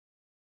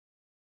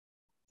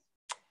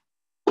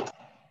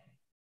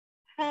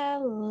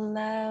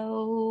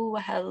Hello,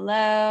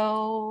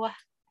 hello.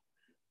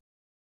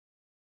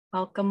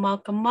 Welcome,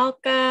 welcome,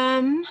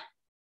 welcome.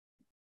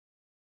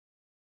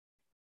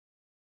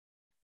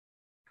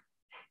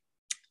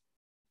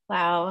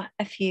 Wow,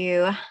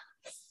 a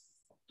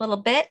little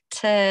bit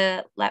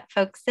to let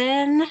folks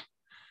in,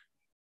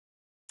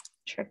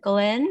 trickle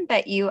in,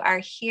 but you are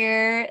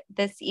here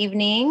this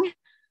evening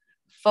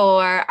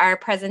for our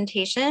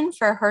presentation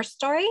for her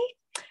story,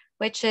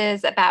 which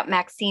is about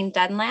Maxine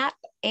Dunlap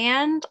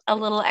and a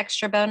little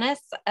extra bonus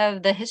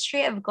of the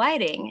history of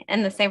gliding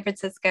in the San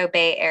Francisco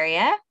Bay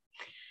Area.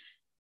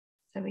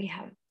 So we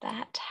have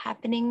that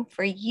happening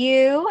for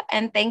you.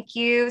 And thank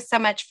you so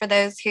much for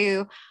those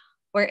who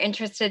were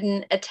interested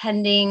in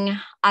attending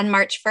on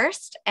March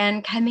 1st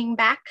and coming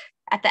back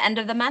at the end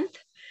of the month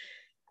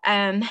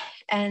and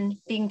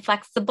being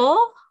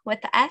flexible with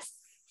us.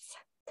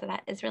 So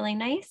that is really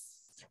nice.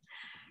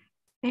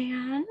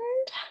 And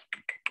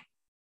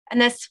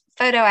this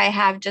photo I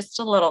have, just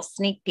a little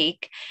sneak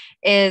peek,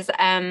 is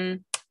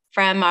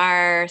from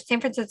our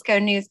San Francisco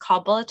News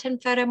Call Bulletin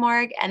photo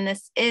morgue. And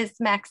this is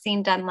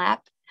Maxine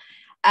Dunlap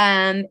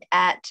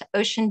at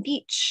Ocean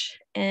Beach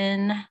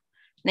in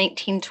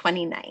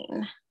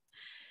 1929.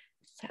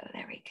 So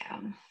there we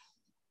go.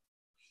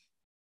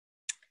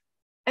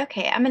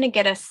 Okay, I'm going to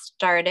get us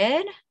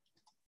started.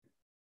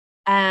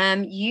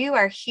 You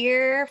are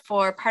here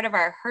for part of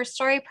our Her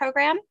Story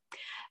program.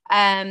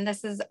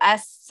 This is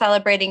us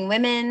celebrating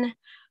women.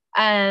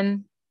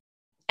 And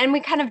we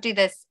kind of do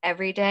this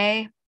every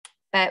day,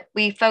 but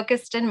we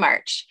focused in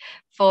March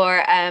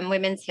for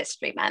Women's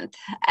History Month.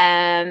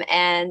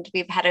 And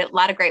we've had a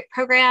lot of great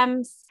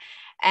programs,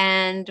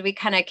 and we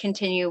kind of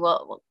continue,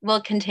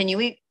 we'll continue.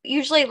 We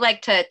usually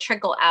like to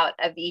trickle out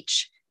of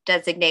each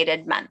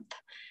designated month.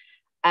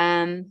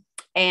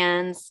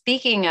 And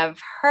speaking of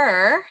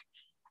her,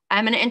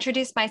 I'm going to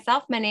introduce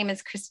myself. My name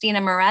is Christina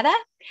Moretta,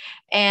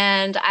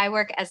 and I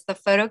work as the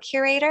photo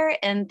curator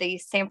in the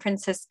San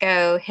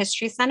Francisco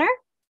History Center.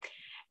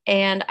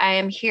 And I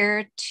am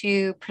here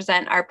to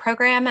present our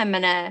program. I'm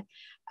going to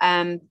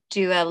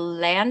do a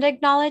land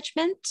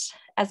acknowledgement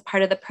as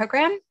part of the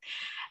program,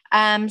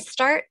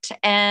 start,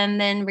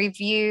 and then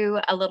review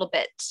a little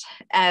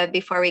bit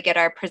before we get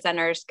our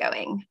presenters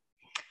going.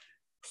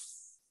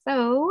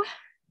 So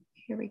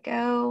here we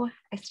go.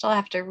 I still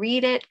have to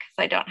read it because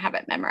I don't have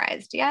it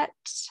memorized yet.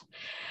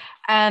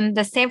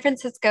 The San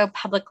Francisco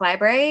Public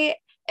Library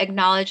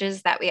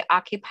acknowledges that we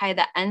occupy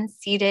the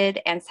unceded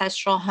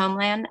ancestral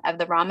homeland of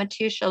the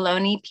Ramaytush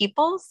Ohlone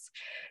peoples,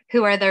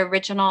 who are the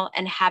original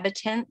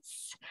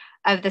inhabitants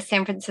of the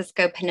San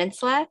Francisco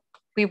Peninsula.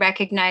 We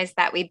recognize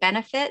that we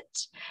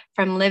benefit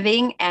from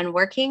living and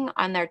working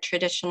on their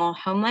traditional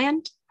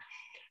homeland.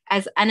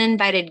 As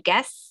uninvited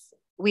guests,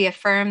 we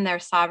affirm their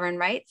sovereign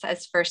rights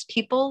as First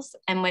Peoples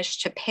and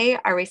wish to pay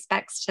our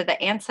respects to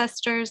the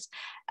ancestors,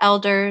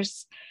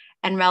 elders,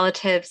 and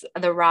relatives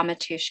of the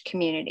Ramaytush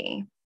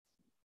community.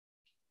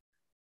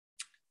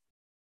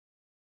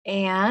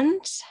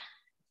 And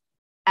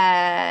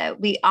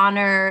we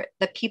honor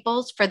the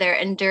peoples for their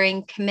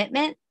enduring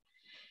commitment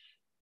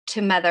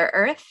to Mother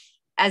Earth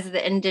as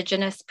the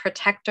indigenous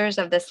protectors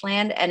of this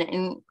land, and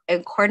in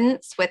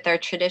accordance with their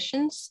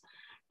traditions.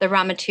 The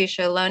Ramaytush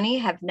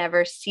Ohlone have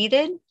never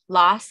ceded,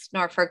 lost,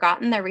 nor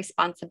forgotten their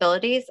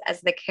responsibilities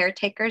as the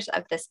caretakers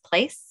of this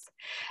place,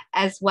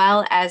 as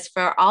well as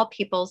for all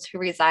peoples who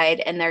reside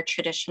in their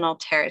traditional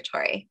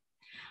territory.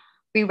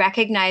 We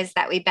recognize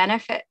that we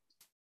benefit,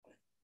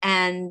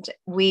 and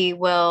we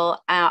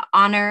will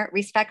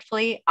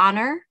respectfully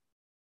honor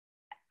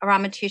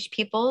Ramaytush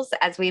peoples,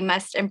 as we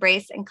must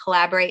embrace and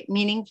collaborate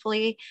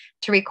meaningfully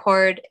to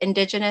record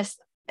indigenous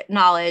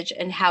knowledge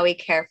and how we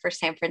care for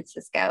San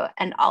Francisco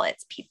and all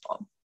its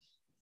people.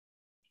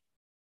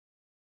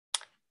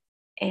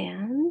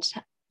 And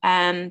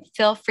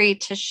feel free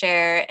to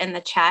share in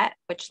the chat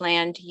which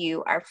land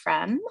you are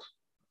from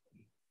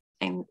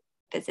and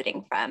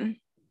visiting from.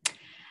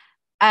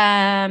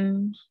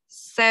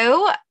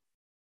 So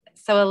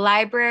a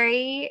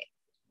library,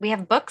 we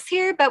have books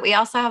here, but we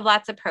also have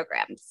lots of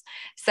programs.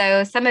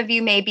 So some of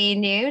you may be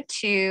new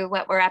to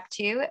what we're up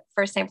to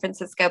for San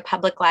Francisco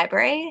Public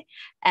Library,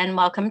 and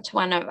welcome to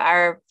one of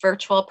our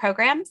virtual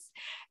programs.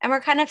 And we're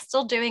kind of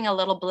still doing a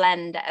little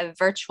blend of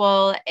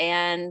virtual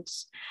and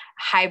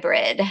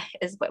hybrid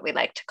is what we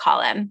like to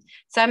call them.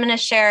 So I'm going to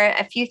share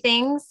a few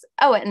things.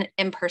 Oh, and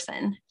in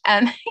person.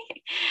 I'm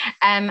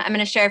going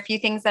to share a few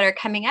things that are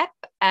coming up.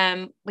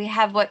 We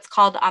have what's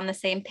called On the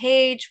Same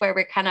Page, where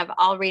we're kind of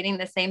all reading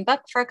the same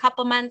book for a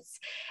couple months.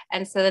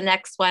 And so the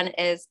next one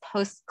is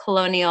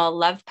Post-Colonial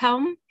Love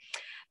Poem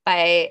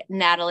by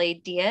Natalie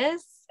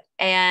Diaz.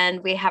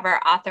 And we have our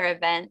author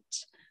event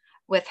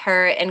with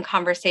her in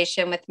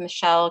conversation with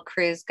Michelle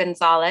Cruz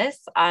Gonzalez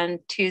on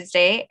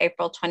Tuesday,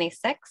 April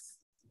 26th.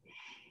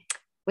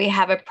 We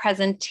have a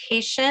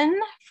presentation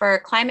for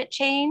climate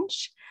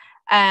change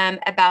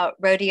about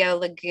Rodeo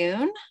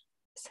Lagoon.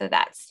 So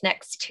that's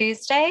next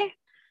Tuesday.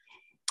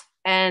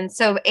 And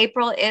so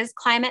April is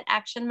Climate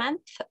Action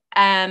Month.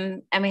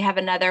 And we have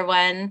another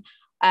one,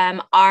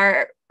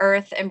 our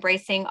Earth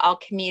Embracing All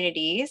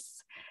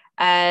Communities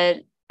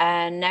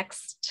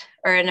next,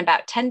 or in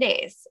about 10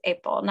 days,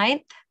 April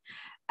 9th.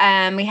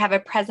 We have a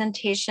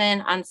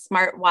presentation on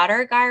smart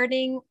water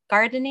gardening.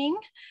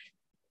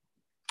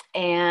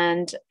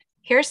 And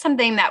here's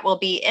something that will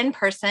be in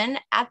person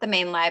at the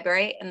main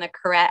library in the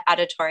Corrette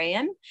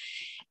Auditorium.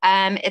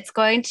 It's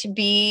going to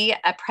be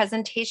a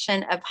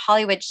presentation of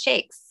Hollywood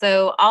shakes.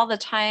 So all the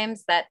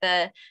times that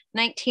the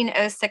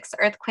 1906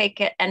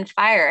 earthquake and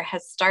fire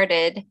has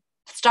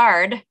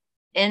starred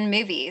in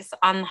movies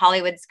on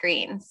Hollywood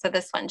screen. So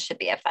this one should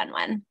be a fun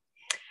one.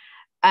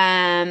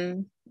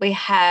 We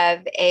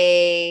have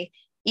a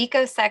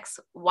EcoSex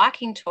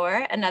walking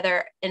tour,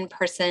 another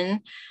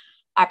in-person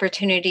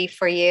opportunity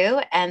for you.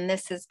 And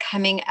this is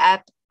coming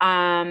up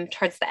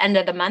towards the end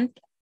of the month.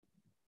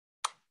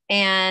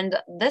 And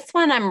this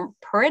one I'm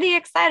pretty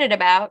excited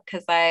about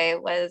because I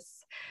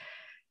was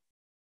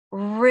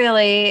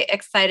really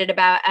excited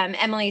about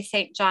Emily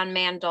St. John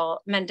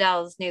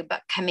Mandel's new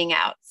book coming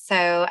out.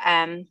 So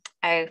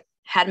I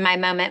had my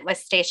moment with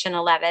Station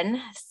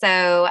 11.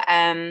 So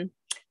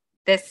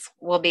this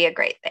will be a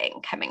great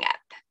thing coming up.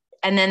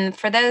 And then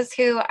for those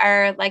who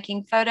are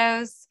liking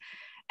photos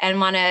and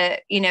want to,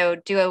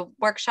 do a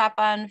workshop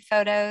on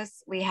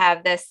photos, we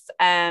have this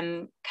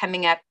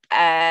coming up.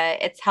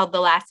 It's held the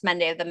last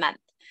Monday of the month.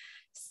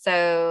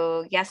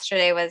 So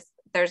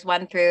there's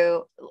one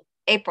through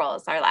April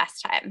is our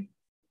last time.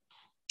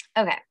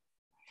 Okay.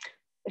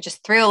 I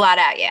just threw a lot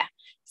at you.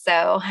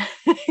 So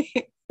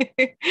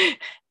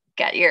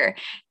got your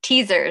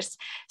teasers.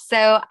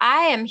 So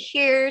I am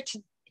here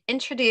to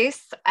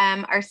introduce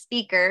our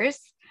speakers.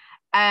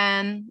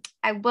 I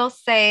will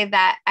say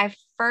that I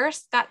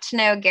first got to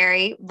know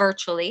Gary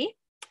virtually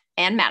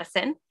and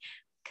Madison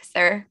because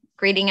they're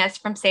greeting us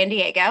from San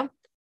Diego.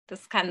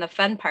 This is kind of the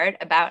fun part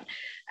about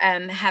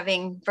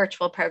having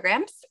virtual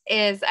programs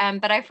is,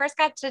 but I first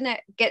got to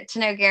get to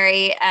know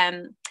Gary,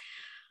 I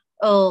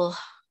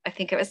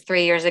think it was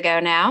 3 years ago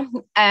now.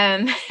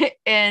 And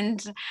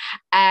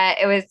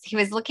he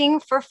was looking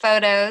for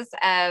photos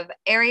of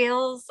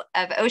aerials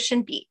of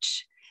Ocean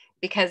Beach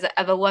because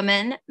of a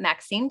woman,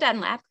 Maxine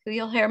Dunlap, who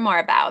you'll hear more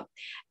about.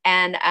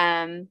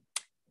 And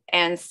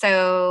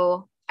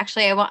so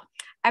actually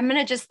I'm going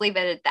to just leave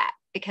it at that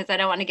because I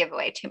don't want to give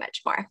away too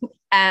much more.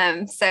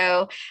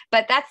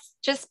 But that's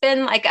just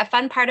been like a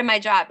fun part of my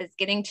job is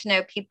getting to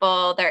know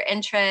people, their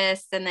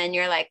interests. And then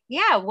you're like,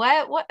 yeah,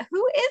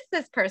 who is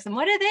this person?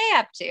 What are they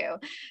up to?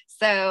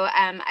 So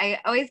I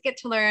always get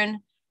to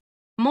learn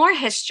more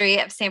history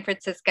of San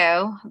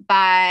Francisco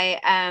by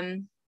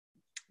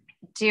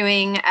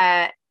doing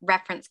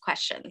reference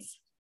questions.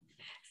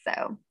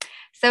 So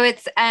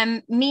it's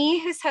me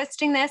who's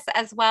hosting this,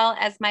 as well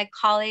as my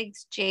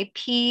colleagues,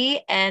 JP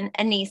and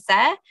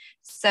Anissa.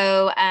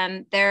 So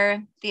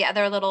they're the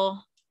other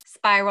little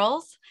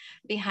spirals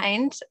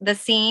behind the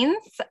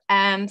scenes.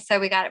 So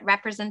we got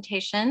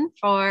representation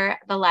for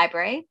the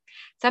library.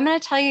 So I'm going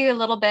to tell you a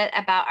little bit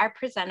about our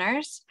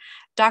presenters.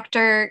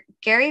 Dr.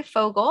 Gary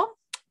Fogel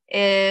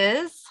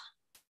has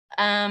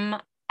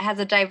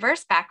a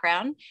diverse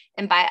background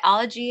in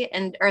biology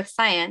and earth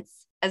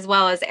science, as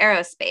well as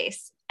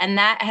aerospace. And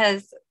that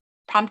has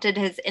prompted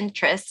his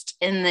interest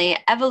in the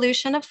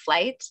evolution of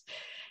flight,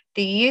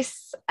 the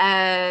use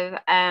of,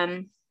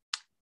 and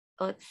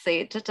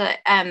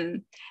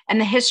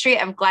the history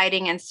of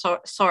gliding and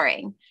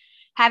soaring.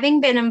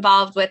 Having been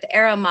involved with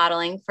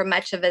aeromodeling for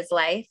much of his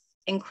life,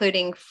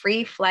 including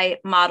free flight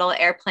model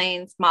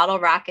airplanes, model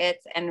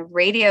rockets, and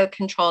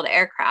radio-controlled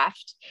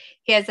aircraft,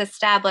 he has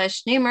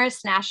established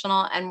numerous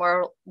national and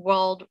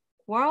world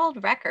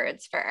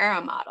records for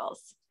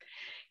aeromodels.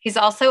 He's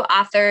also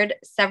authored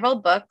several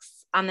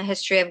books on the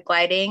history of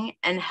gliding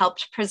and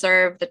helped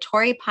preserve the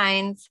Torrey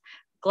Pines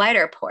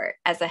glider port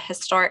as a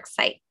historic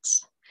site.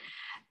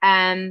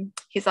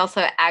 He's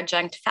also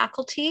adjunct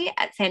faculty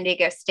at San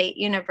Diego State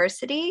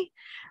University,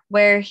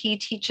 where he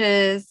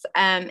teaches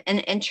an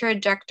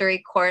introductory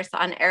course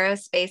on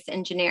aerospace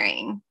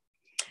engineering.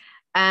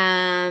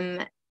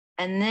 And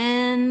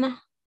then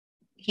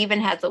he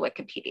even has a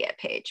Wikipedia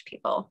page,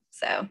 people.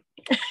 So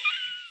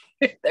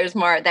there's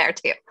more there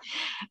too.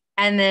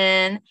 And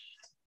then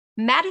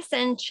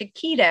Madison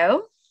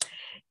Cicchitto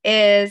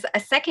is a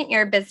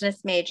second-year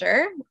business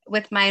major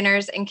with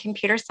minors in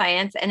computer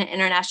science and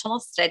international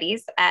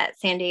studies at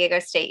San Diego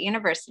State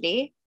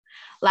University.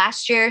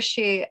 Last year,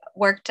 she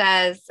worked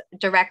as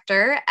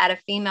director at a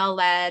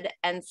female-led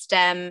and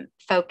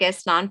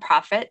STEM-focused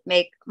nonprofit,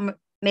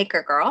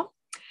 Maker Girl.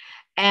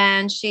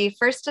 And she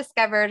first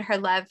discovered her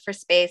love for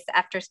space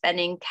after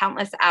spending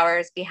countless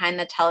hours behind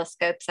the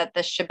telescopes at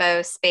the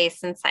Chabot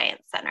Space and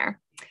Science Center.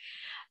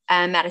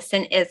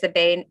 Madison is a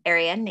Bay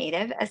Area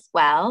native as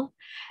well.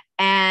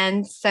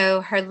 And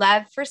so her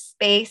love for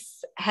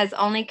space has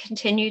only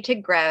continued to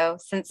grow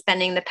since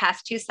spending the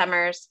past 2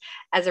 summers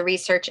as a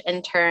research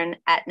intern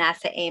at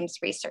NASA Ames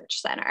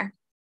Research Center.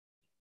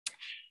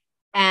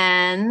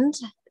 And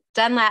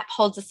Dunlap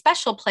holds a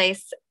special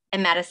place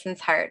in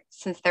Madison's heart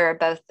since they were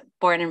both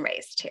born and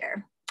raised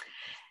here.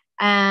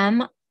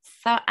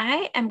 So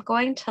I am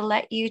going to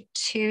let you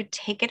two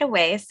take it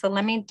away. So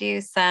let me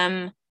do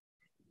some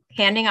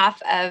handing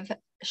off of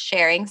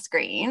sharing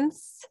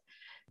screens.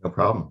 No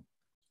problem.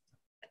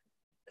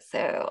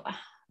 So,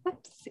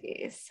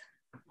 whoopsies.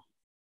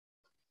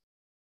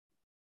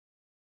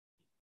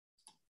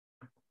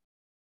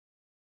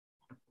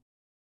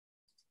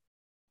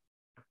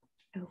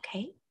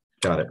 Okay.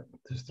 Got it.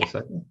 Just a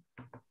second.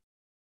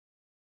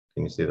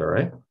 Can you see that all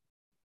right?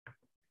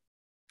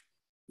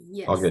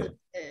 Yes. All good.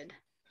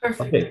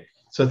 Perfect. Okay.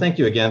 So thank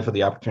you again for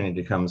the opportunity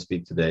to come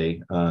speak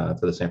today for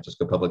the San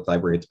Francisco Public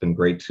Library. It's been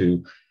great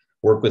to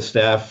work with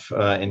staff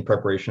in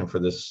preparation for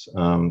this,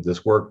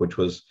 this work, which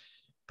was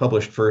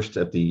published first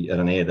at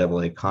an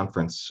AAA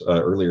conference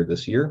earlier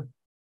this year.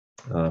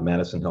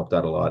 Madison helped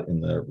out a lot in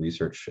the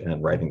research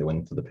and writing that went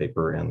into the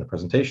paper and the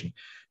presentation.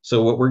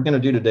 So what we're going to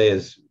do today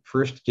is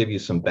first give you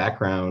some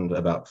background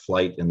about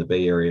flight in the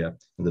Bay Area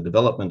and the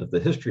development of the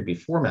history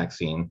before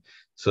Maxine,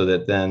 so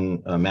that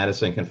then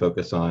Madison can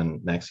focus on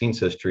Maxine's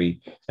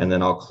history, and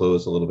then I'll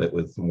close a little bit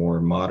with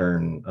more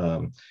modern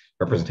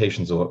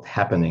representations of what's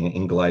happening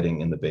in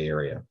gliding in the Bay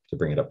Area to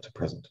bring it up to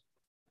present.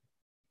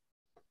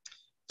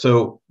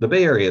 So the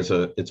Bay Area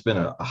it's been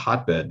a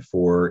hotbed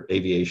for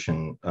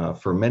aviation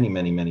for many,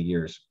 many, many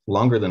years,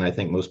 longer than I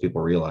think most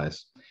people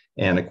realize.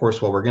 And of course,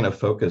 while we're going to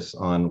focus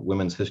on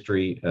women's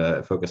history,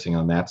 focusing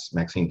on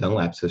Maxine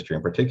Dunlap's history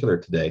in particular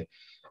today,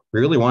 we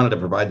really wanted to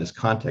provide this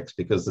context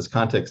because this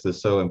context is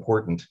so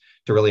important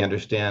to really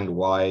understand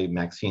why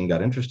Maxine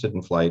got interested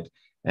in flight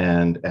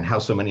and how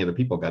so many other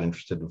people got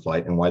interested in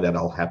flight and why that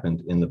all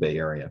happened in the Bay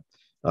Area.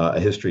 A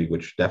history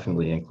which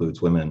definitely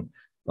includes women,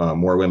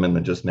 more women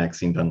than just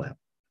Maxine Dunlap.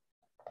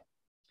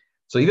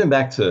 So even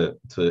back to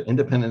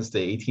Independence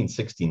Day,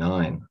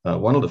 1869,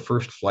 one of the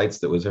first flights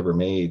that was ever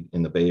made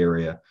in the Bay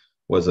Area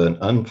was an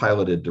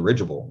unpiloted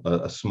dirigible,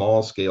 a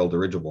small-scale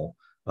dirigible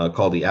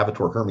called the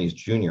Aviator Hermes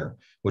Jr.,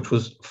 which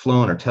was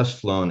flown or test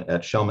flown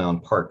at Shell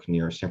Mound Park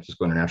near San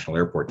Francisco International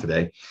Airport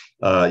today.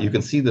 You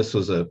can see this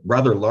was a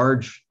rather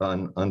large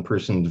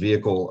unpersoned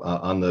vehicle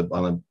on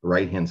the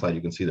right-hand side.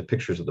 You can see the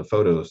pictures of the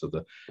photos of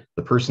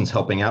the persons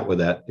helping out with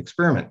that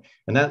experiment.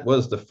 And that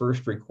was the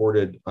first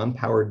recorded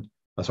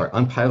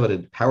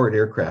unpiloted powered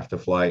aircraft to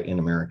fly in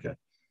America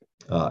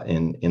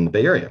in the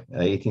Bay Area,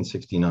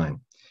 1869.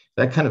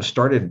 That kind of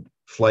started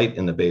flight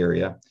in the Bay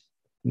Area.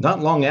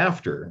 Not long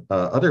after,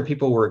 other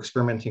people were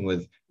experimenting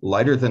with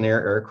lighter than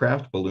air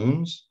aircraft,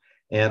 balloons,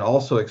 and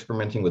also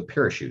experimenting with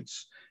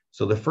parachutes.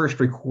 So the first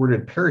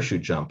recorded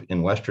parachute jump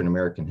in Western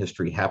American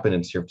history happened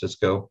in San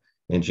Francisco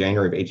in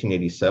January of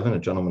 1887. A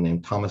gentleman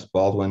named Thomas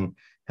Baldwin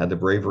had the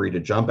bravery to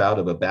jump out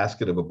of a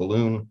basket of a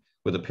balloon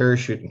with a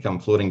parachute and come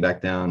floating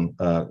back down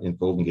in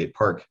Golden Gate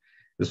Park.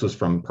 This was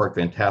from Park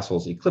Van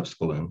Tassel's Eclipse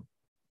balloon.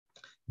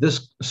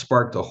 This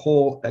sparked a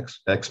whole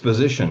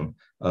exposition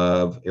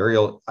of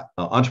aerial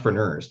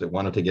entrepreneurs that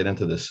wanted to get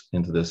into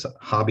this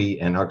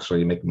hobby and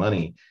actually make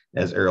money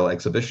as aerial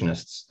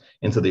exhibitionists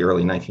into the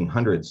early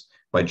 1900s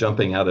by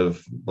jumping out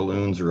of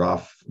balloons or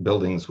off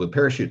buildings with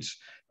parachutes,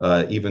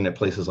 even at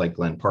places like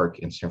Glen Park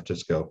in San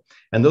Francisco.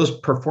 And those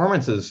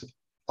performances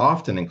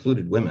often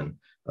included women.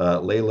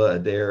 Layla,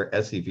 Adair,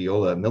 Essie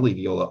Viola, Millie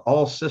Viola,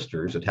 all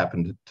sisters, it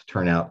happened to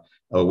turn out,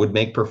 would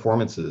make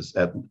performances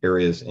at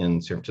areas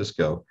in San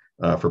Francisco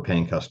for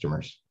paying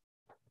customers.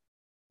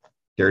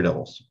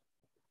 Daredevils.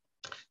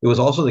 It was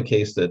also the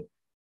case that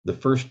the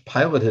first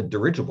piloted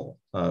dirigible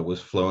was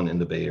flown in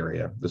the Bay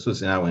Area. This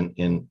was now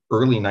in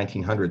early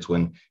 1900s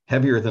when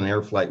heavier than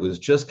air flight was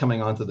just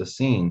coming onto the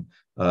scene.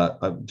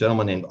 A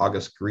gentleman named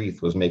August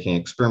Grieth was making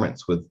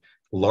experiments with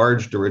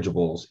large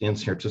dirigibles in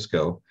San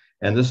Francisco.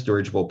 And this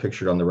dirigible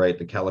pictured on the right,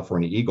 the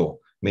California Eagle,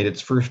 made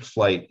its first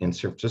flight in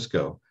San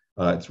Francisco.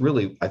 It's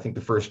really, I think,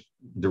 the first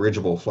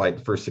dirigible flight,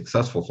 the first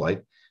successful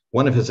flight.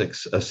 One of his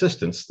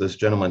assistants, this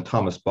gentleman,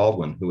 Thomas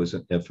Baldwin, who was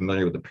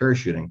familiar with the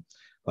parachuting,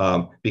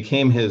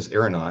 became his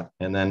aeronaut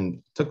and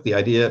then took the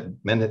idea,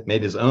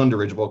 made his own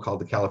dirigible called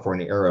the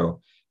California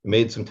Aero,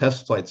 made some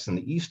test flights in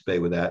the East Bay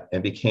with that,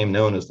 and became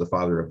known as the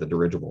father of the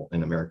dirigible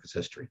in America's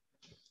history.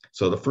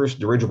 So the first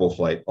dirigible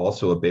flight,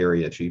 also a Bay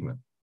Area achievement.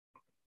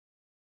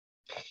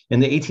 In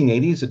the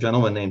 1880s, a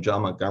gentleman named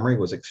John Montgomery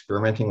was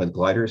experimenting with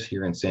gliders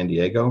here in San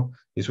Diego.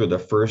 These were the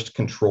first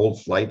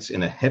controlled flights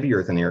in a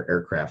heavier than air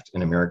aircraft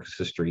in America's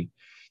history.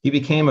 He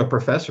became a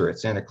professor at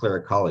Santa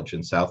Clara College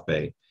in South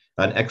Bay,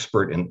 an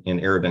expert in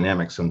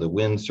aerodynamics and the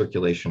wind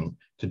circulation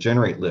to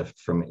generate lift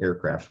from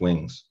aircraft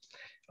wings.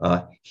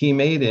 He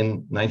made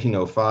in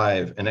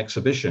 1905 an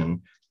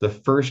exhibition, the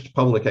first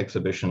public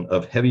exhibition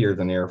of heavier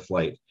than air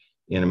flight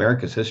in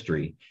America's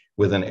history,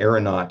 with an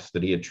aeronaut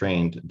that he had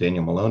trained,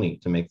 Daniel Maloney,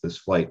 to make this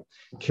flight.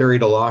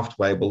 Carried aloft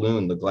by a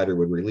balloon, the glider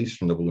would release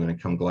from the balloon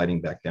and come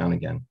gliding back down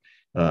again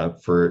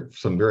for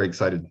some very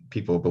excited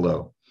people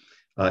below.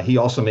 He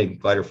also made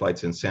glider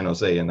flights in San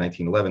Jose in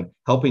 1911,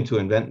 helping to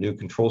invent new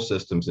control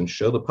systems and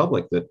show the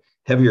public that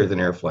heavier than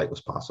air flight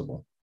was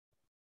possible.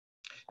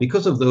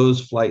 Because of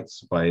those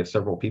flights by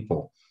several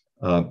people,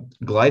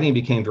 gliding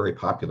became very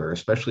popular,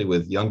 especially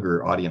with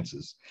younger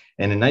audiences.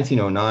 And in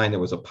 1909, there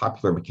was a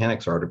Popular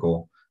Mechanics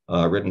article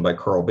written by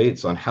Carl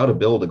Bates on how to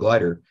build a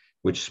glider,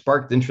 which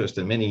sparked interest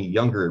in many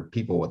younger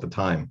people at the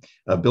time,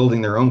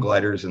 building their own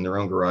gliders in their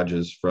own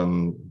garages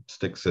from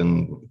sticks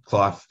and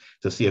cloth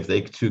to see if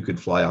they too could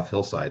fly off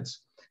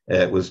hillsides.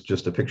 It was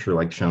just a picture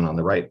like shown on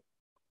the right.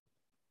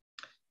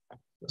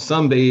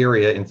 Some Bay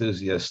Area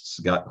enthusiasts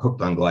got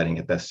hooked on gliding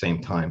at that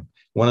same time.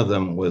 One of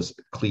them was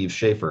Cleve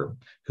Schaefer,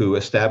 who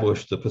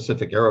established the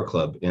Pacific Aero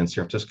Club in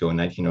San Francisco in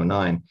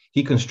 1909.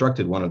 He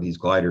constructed one of these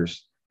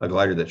gliders, a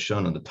glider that's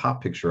shown in the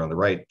top picture on the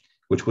right,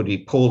 which would be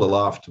pulled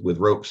aloft with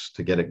ropes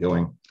to get it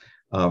going.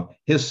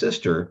 His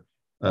sister,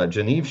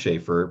 Genevieve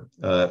Schaefer,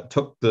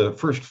 took the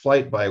first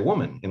flight by a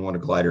woman in one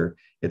glider.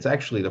 It's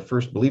actually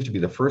believed to be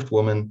the first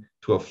woman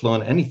to have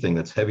flown anything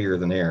that's heavier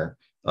than air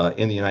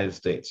in the United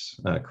States,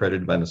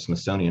 credited by the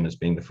Smithsonian as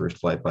being the first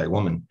flight by a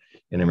woman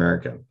in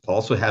America.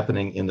 Also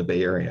happening in the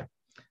Bay Area.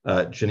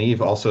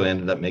 Genevieve also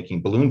ended up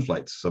making balloon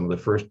flights, some of the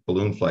first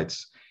balloon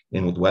flights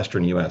in the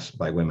Western US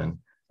by women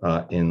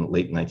in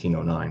late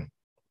 1909.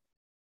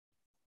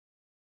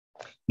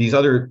 These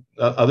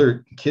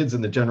other kids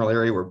in the general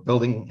area were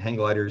building hang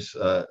gliders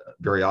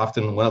very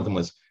often. One of them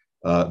was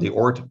the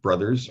Oort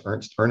brothers,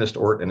 Ernest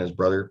Oort and his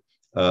brother.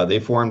 They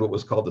formed what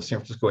was called the San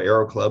Francisco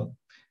Aero Club.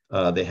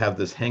 They have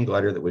this hang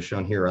glider that was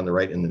shown here on the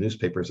right in the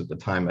newspapers at the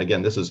time.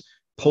 Again, this is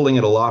pulling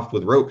it aloft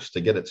with ropes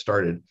to get it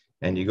started.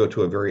 And you go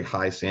to a very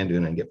high sand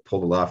dune and get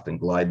pulled aloft and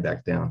glide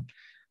back down.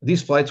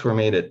 These flights were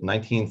made at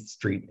 19th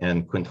Street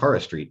and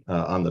Quintara Street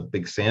on the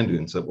big sand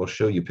dunes that we'll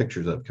show you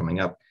pictures of coming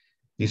up.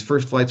 These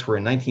first flights were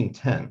in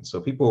 1910. So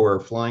people were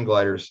flying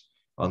gliders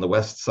on the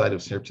west side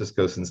of San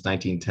Francisco since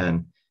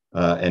 1910.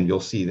 And you'll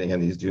see that, again,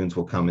 these dunes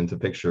will come into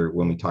picture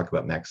when we talk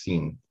about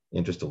Maxine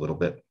in just a little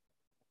bit.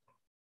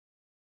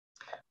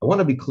 I want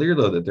to be clear,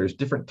 though, that there's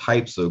different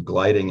types of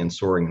gliding and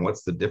soaring, and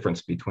what's the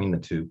difference between the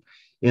two.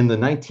 In the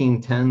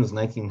 1910s,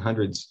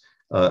 1900s,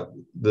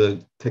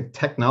 the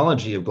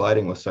technology of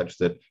gliding was such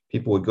that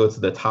people would go to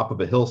the top of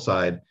a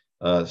hillside,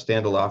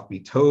 stand aloft, be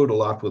towed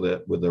aloft with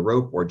a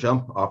rope, or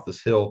jump off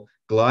this hill,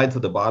 glide to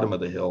the bottom of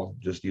the hill,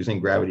 just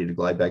using gravity to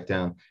glide back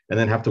down, and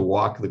then have to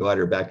walk the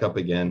glider back up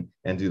again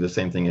and do the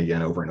same thing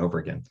again over and over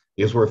again.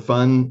 These were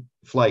fun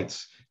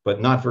flights,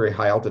 but not very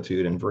high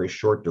altitude and very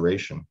short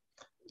duration,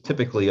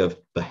 typically of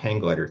the hang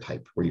glider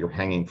type, where you're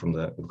hanging from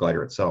the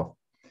glider itself.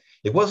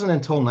 It wasn't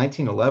until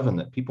 1911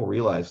 that people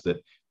realized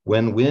that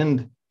when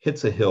wind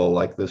hits a hill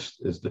like this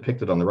is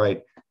depicted on the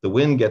right, the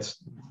wind gets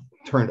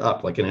turned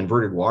up like an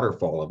inverted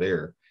waterfall of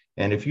air.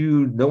 And if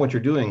you know what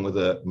you're doing with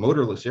a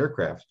motorless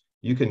aircraft,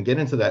 you can get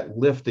into that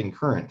lifting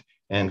current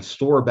and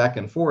soar back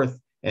and forth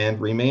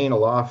and remain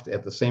aloft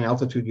at the same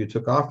altitude you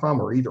took off from,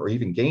 or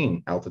even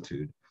gain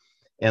altitude.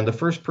 And the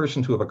first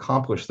person to have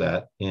accomplished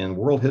that in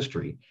world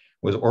history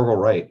was Orville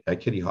Wright at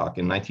Kitty Hawk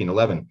in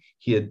 1911.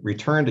 He had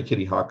returned to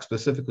Kitty Hawk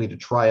specifically to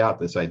try out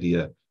this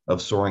idea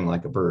of soaring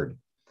like a bird.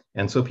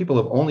 And so people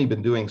have only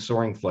been doing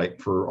soaring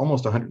flight for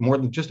almost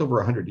just over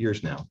 100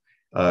 years now.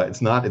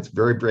 It's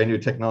very brand new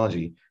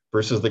technology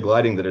versus the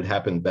gliding that had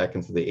happened back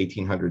into the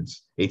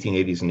 1800s,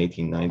 1880s, and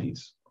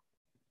 1890s.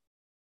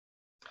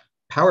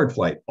 Powered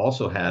flight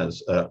also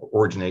has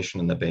origination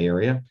in the Bay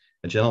Area.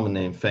 A gentleman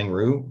named Feng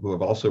Ru, who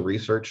have also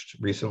researched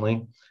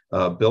recently,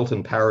 built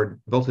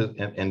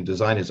and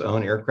designed his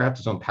own aircraft,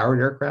 his own powered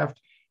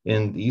aircraft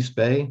in the East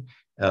Bay,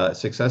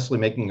 successfully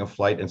making a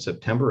flight in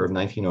September of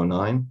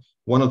 1909,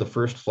 one of the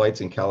first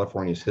flights in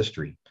California's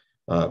history,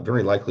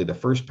 very likely the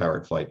first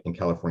powered flight in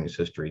California's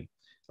history.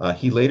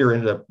 He later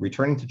ended up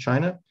returning to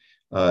China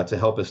to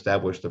help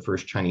establish the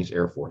first Chinese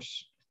Air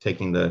Force,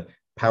 taking the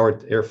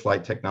powered air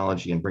flight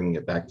technology and bringing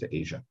it back to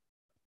Asia.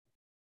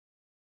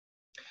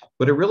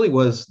 But it really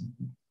was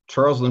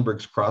Charles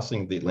Lindbergh's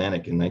crossing the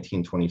Atlantic in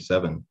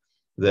 1927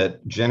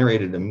 that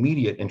generated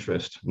immediate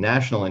interest,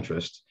 national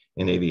interest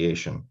in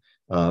aviation.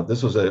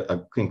 This was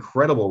an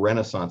incredible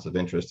renaissance of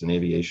interest in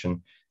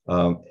aviation,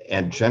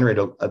 and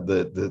generated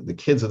the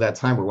kids of that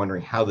time were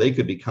wondering how they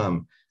could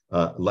become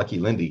Lucky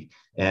Lindy,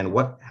 and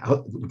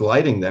how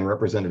gliding then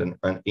represented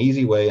an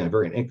easy way and a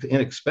very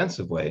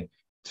inexpensive way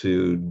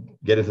to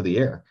get into the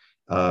air.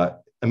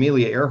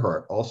 Amelia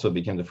Earhart also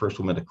became the first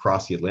woman to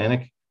cross the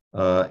Atlantic,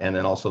 and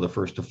then also the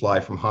first to fly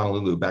from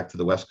Honolulu back to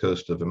the west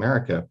coast of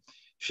America.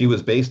 She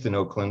was based in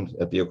Oakland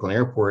at the Oakland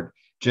airport,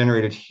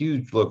 generated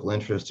huge local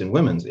interest in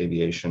women's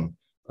aviation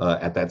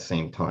at that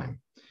same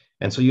time.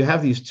 And so you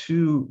have these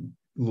two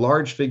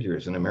large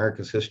figures in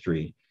America's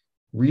history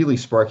really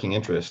sparking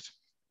interest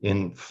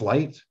in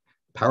flight,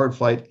 powered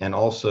flight, and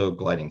also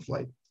gliding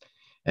flight.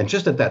 And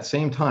just at that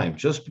same time,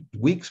 just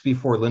weeks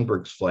before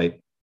Lindbergh's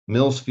flight,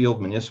 Mills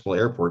Field Municipal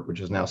Airport,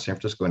 which is now San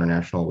Francisco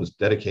International, was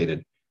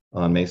dedicated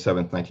on May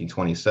 7th,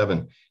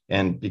 1927.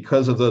 And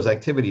because of those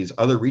activities,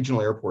 other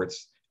regional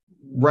airports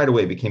right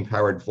away became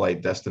powered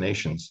flight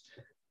destinations.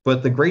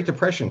 But the Great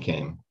Depression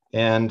came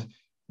and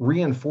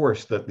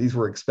reinforced that these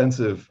were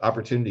expensive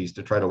opportunities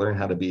to try to learn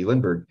how to be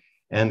Lindbergh.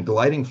 And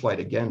gliding flight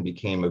again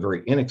became a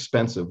very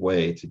inexpensive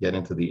way to get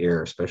into the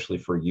air, especially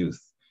for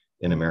youth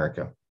in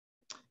America.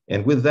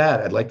 And with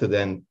that, I'd like to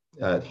then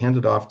hand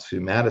it off to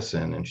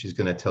Madison, and she's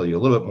going to tell you a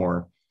little bit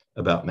more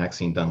about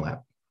Maxine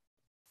Dunlap.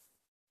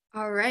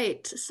 All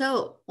right,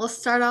 so we'll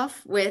start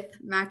off with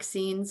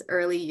Maxine's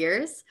early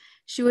years.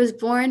 She was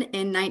born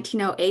in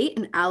 1908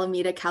 in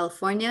Alameda,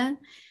 California.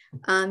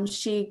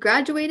 She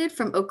graduated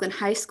from Oakland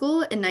High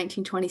School in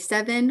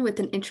 1927 with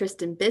an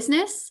interest in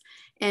business,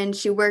 and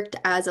she worked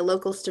as a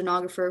local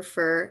stenographer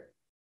for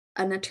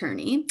an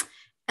attorney.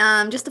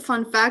 Just a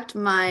fun fact,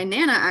 my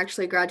Nana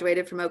actually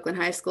graduated from Oakland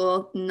High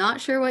School.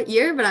 Not sure what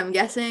year, but I'm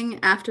guessing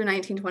after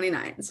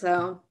 1929.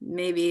 So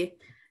maybe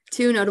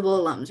two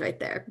notable alums right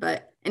there.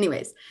 But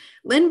anyways,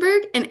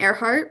 Lindbergh and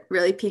Earhart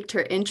really piqued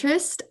her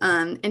interest,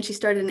 and she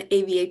started an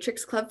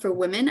aviatrix club for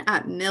women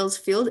at Mills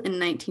Field in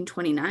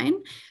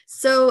 1929.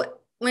 So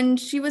when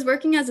she was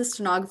working as a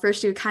stenographer,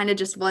 she kind of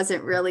just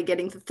wasn't really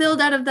getting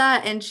fulfilled out of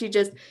that, and she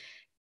just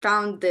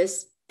found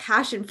this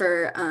passion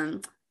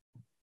for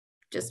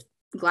just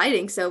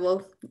gliding. So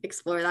we'll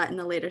explore that in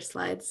the later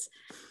slides.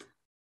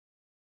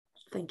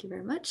 Thank you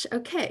very much.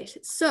 Okay,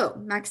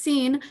 so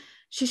Maxine,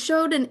 she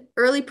showed an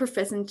early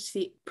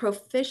proficiency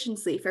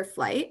for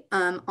flight.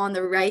 On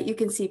the right, you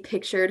can see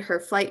pictured her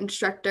flight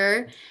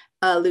instructor,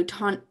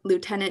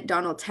 Lieutenant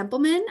Donald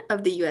Templeman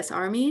of the U.S.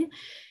 Army.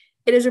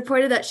 It is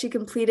reported that she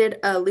completed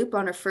a loop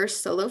on her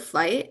first solo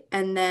flight,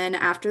 and then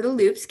after the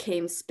loops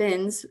came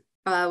spins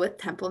with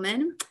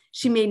Templeman.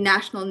 She made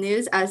national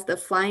news as the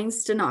flying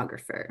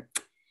stenographer.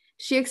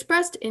 She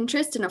expressed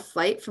interest in a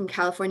flight from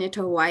California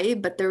to Hawaii,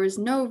 but there was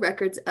no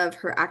records of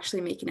her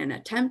actually making an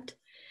attempt.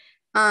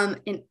 On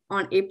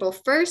April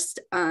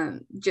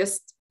 1st,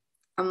 just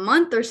a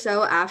month or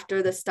so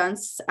after the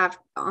stunts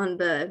on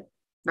the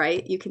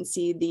right, you can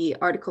see the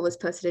article was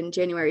posted in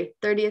January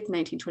 30th,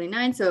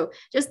 1929. So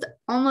just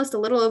almost a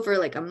little over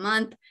like a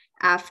month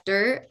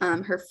after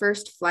her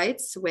first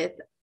flights with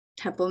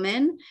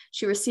Templeman,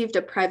 she received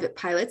a private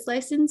pilot's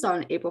license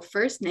on April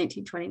 1st,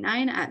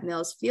 1929 at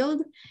Mills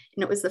Field,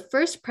 and it was the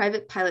first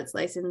private pilot's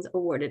license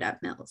awarded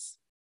at Mills.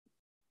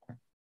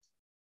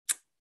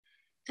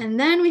 And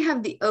then we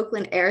have the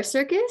Oakland Air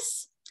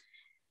Circus.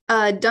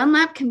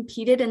 Dunlap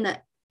competed in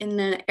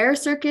an air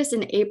circus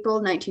in April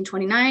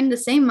 1929, the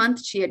same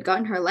month she had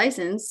gotten her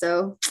license,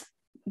 so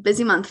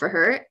busy month for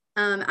her,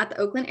 at the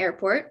Oakland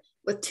Airport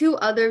with two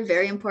other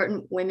very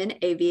important women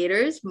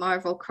aviators,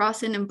 Marvel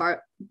Crossan and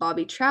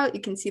Bobby Trout. You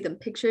can see them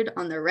pictured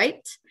on the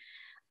right.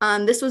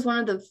 This was one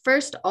of the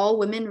first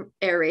all-women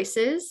air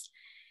races.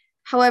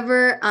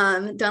 However,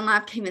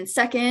 Dunlap came in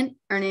second,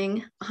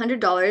 earning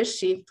 $100.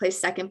 She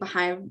placed second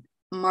behind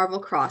Marvel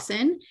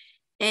Crossan.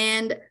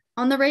 And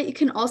on the right, you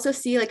can also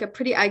see like a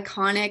pretty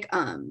iconic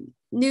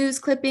news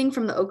clipping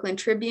from the Oakland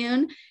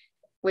Tribune,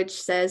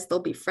 which says they'll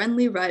be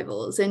friendly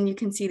rivals. And you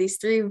can see these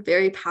three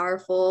very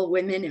powerful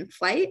women in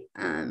flight.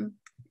 And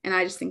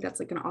I just think that's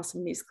like an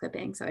awesome news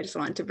clipping. So I just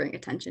wanted to bring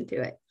attention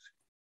to it.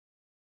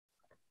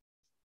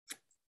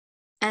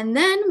 And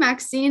then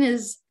Maxine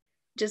is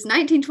just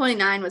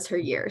 1929 was her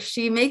year.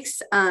 She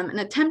makes an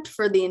attempt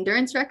for the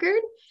endurance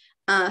record.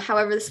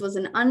 However, this was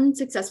an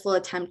unsuccessful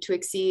attempt to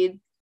exceed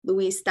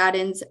Louise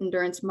Thadden's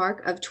endurance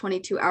mark of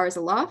 22 hours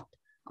aloft.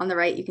 On the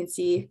right, you can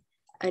see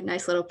a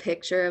nice little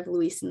picture of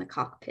Louise in the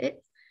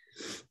cockpit.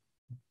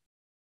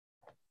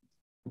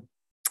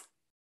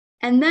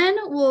 And then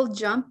we'll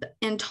jump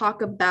and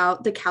talk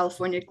about the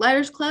California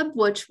Gliders Club,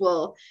 which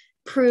will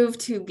prove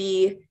to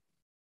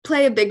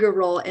play a bigger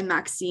role in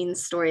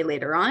Maxine's story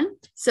later on.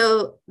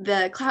 So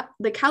the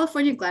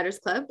California Gliders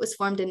Club was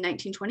formed in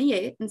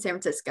 1928 in San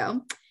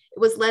Francisco. It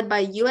was led by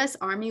U.S.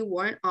 Army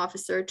Warrant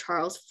Officer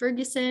Charles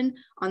Ferguson.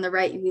 On the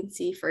right, you can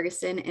see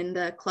Ferguson in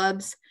the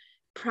club's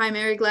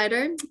primary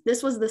glider.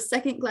 This was the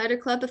second glider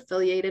club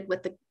affiliated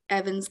with the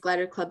Evans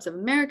Glider Clubs of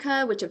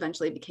America, which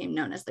eventually became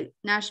known as the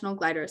National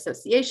Glider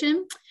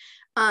Association.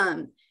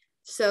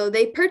 So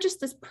they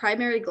purchased this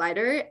primary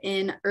glider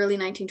in early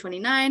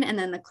 1929, and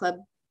then the club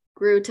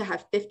grew to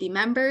have 50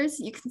 members.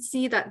 You can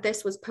see that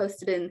this was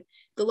posted in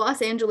the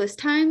Los Angeles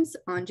Times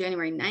on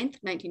January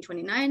 9th,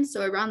 1929.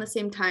 So around the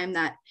same time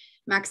that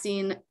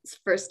Maxine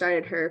first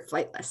started her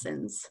flight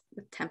lessons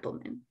with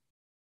Templeman.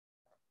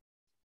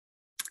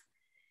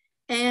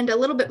 And a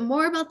little bit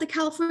more about the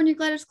California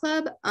Gliders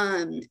Club.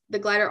 The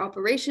glider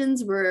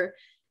operations were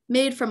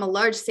made from a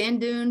large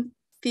sand dune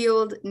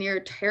field near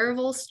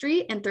Terrible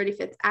Street and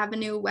 35th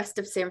Avenue west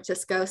of San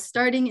Francisco,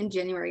 starting in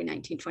January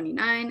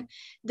 1929.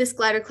 This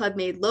glider club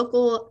made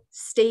local,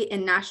 state,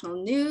 and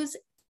national news.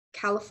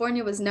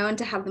 California was known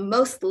to have the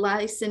most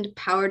licensed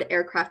powered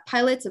aircraft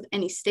pilots of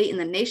any state in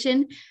the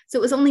nation, so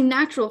it was only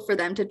natural for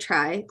them to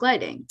try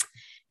gliding.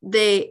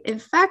 In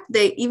fact,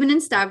 they even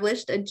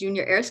established a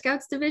junior Air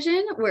Scouts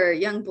division where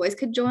young boys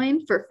could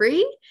join for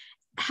free.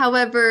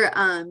 However,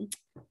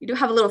 you do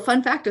have a little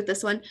fun fact with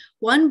this one.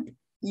 One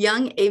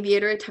young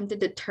aviator attempted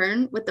to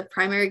turn with the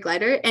primary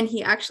glider and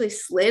he actually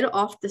slid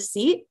off the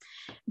seat.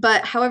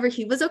 But however,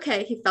 he was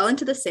okay. He fell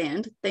into the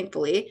sand,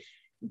 thankfully.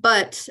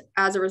 But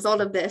as a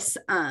result of this,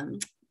 a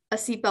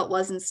seatbelt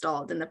was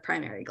installed in the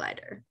primary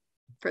glider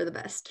for the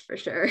best, for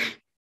sure.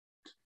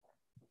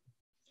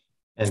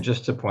 And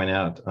just to point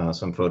out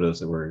some photos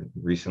that were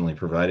recently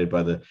provided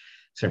by the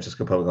San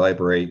Francisco Public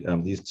Library.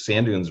 These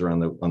sand dunes are on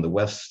the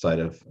west side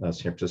of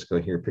San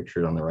Francisco here,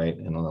 pictured on the right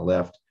and on the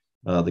left.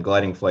 The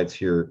gliding flights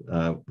here,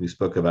 we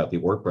spoke about the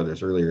Oort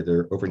brothers earlier.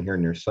 They're over here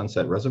near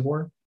Sunset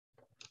Reservoir.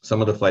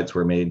 Some of the flights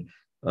were made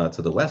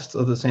to the west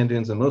of the sand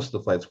dunes, and most of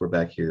the flights were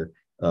back here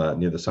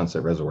near the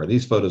Sunset Reservoir.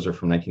 These photos are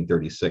from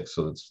 1936,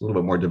 so it's a little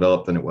bit more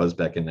developed than it was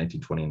back in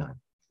 1929.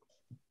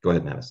 Go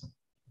ahead, Madison.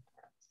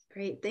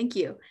 Great, thank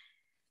you.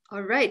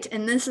 All right,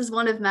 and this is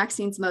one of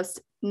Maxine's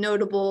most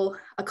notable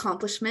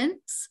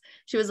accomplishments.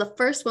 She was the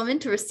first woman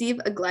to receive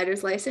a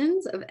glider's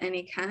license of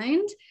any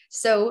kind.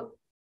 So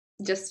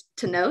just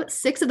to note,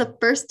 6 of the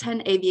first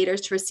 10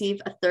 aviators to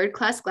receive a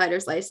third-class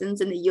glider's license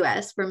in the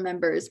US were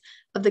members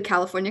of the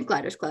California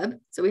Gliders Club.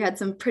 So we had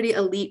some pretty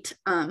elite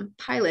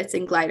pilots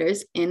and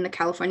gliders in the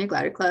California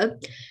Glider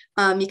Club.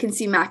 You can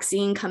see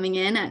Maxine coming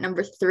in at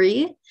number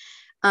 3.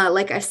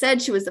 Like I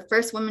said, she was the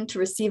first woman to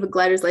receive a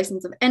glider's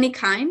license of any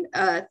kind.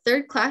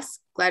 Third-class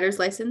glider's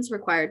license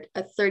required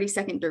a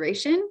 30-second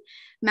duration.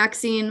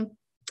 Maxine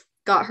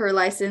got her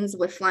license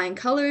with flying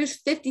colors,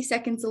 50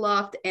 seconds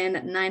aloft, and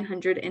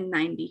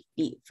 990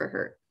 feet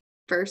for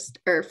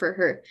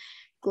her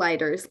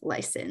glider's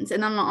license.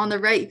 And then on the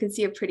right, you can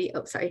see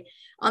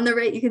on the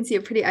right, you can see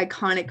a pretty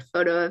iconic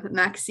photo of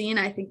Maxine.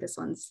 I think this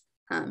one's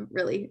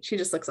really, she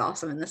just looks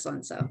awesome in this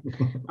one. So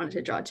I wanted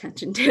to draw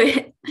attention to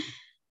it.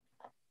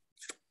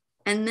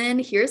 And then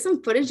here's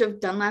some footage of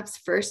Dunlap's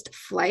first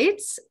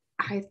flights.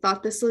 I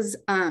thought this was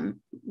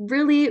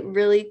really,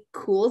 really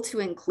cool to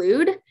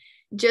include,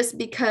 just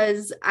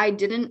because I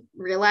didn't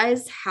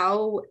realize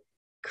how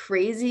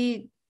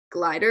crazy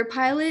glider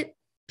pilot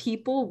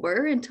people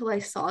were until I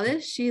saw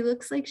this. She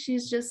looks like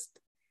she's just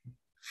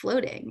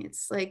floating.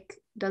 It's like,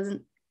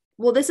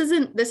 this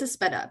is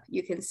sped up.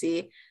 You can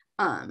see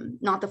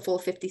not the full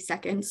 50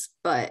 seconds,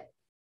 but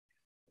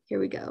here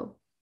we go.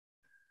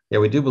 Yeah,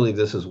 we do believe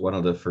this is one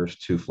of the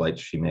first 2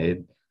 flights she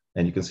made.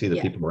 And you can see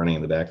the people running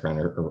in the background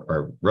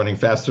are running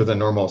faster than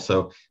normal.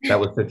 So that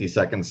was 50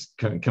 seconds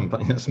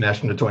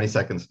smashed into 20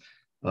 seconds.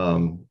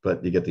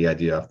 But you get the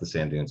idea off the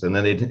sand dunes. And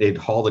then they'd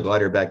haul the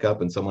glider back up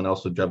and someone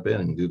else would jump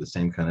in and do the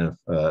same kind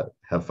of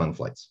have fun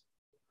flights.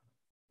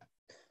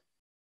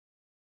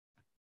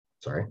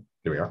 Sorry,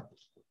 here we are.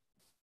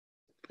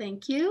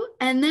 Thank you.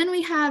 And then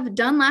we have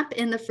Dunlap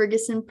in the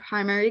Ferguson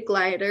primary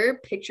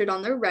glider pictured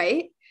on the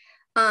right.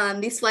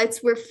 These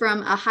flights were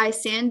from a high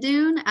sand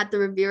dune at the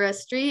Rivera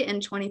Street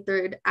and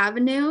 23rd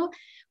Avenue,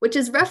 which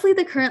is roughly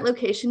the current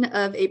location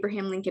of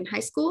Abraham Lincoln High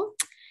School.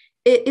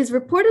 It is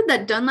reported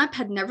that Dunlap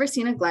had never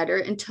seen a glider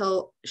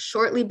until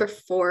shortly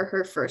before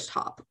her first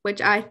hop, which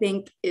I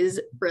think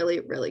is really,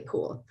 really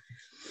cool.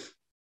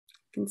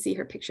 You can see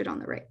her pictured on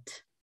the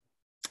right.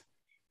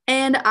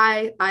 And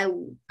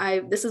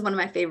this is one of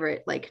my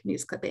favorite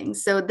news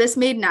clippings. So this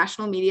made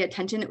national media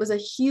attention. It was a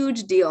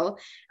huge deal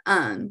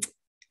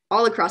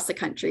all across the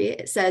country.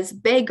 It says,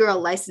 Bay Girl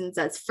licensed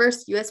as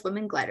first US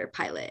woman glider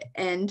pilot.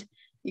 And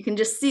you can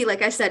just see,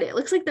 like I said, it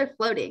looks like they're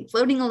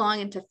floating along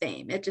into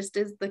fame. It just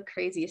is the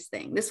craziest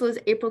thing. This was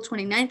April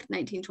 29th,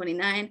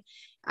 1929.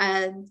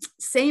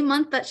 Same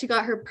month that she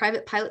got her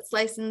private pilot's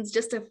license,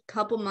 just a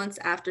couple months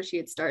after she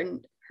had started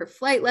her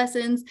flight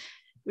lessons,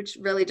 which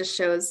really just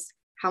shows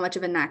how much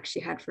of a knack she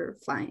had for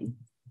flying.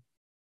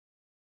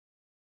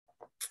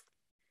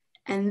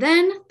 And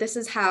then this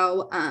is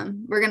how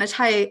we're going to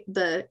tie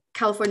the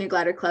California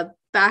Glider Club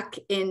back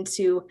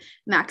into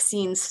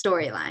Maxine's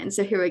storyline.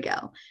 So here we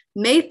go.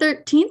 May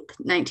 13th,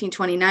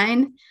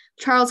 1929,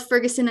 Charles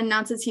Ferguson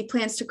announces he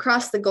plans to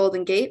cross the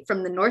Golden Gate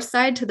from the north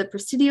side to the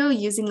Presidio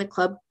using the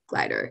club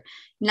glider.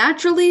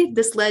 Naturally,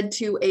 this led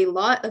to a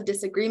lot of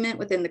disagreement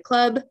within the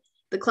club.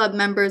 The club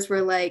members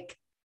were like,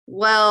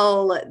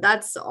 well,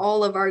 that's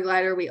all of our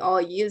glider. We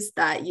all use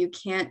that. You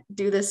can't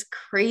do this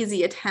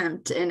crazy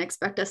attempt and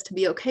expect us to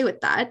be okay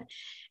with that.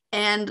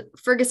 And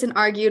Ferguson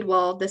argued,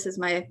 well, this is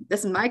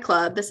my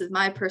club. This is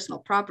my personal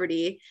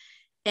property.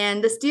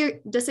 And this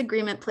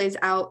disagreement plays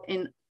out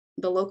in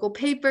the local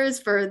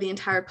papers for the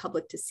entire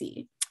public to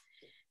see.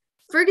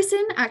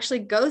 Ferguson actually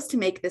goes to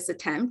make this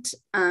attempt,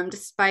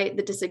 despite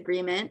the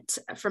disagreement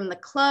from the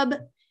club.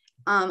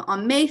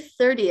 On May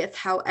 30th,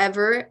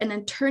 however, an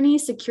attorney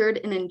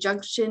secured an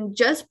injunction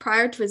just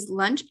prior to his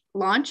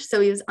launch, so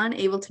he was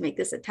unable to make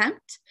this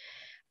attempt.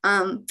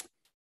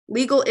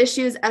 Legal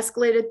issues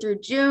escalated through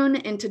June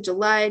into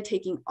July,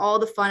 taking all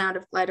the fun out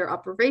of glider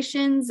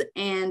operations,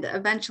 and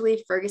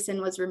eventually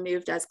Ferguson was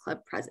removed as club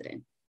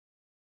president.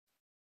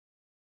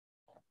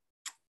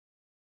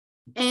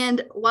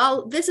 And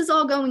while this is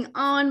all going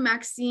on,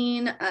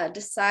 Maxine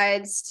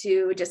decides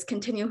to just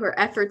continue her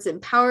efforts in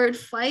powered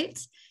flight.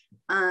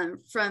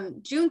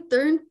 From June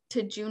 3rd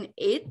to June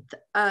 8th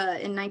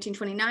in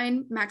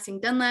 1929, Maxine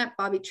Dunlap,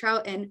 Bobby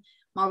Trout, and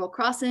Marvel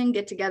Crossan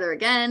get together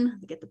again.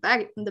 They get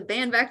the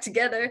band back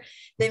together.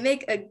 They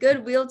make a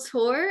goodwill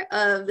tour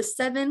of the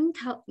 7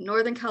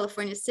 Northern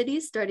California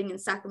cities, starting in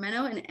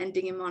Sacramento and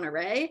ending in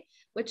Monterey,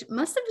 which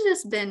must have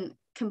just been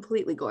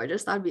completely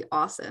gorgeous. That would be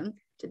awesome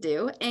to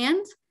do.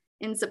 And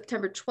in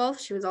September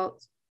 12th,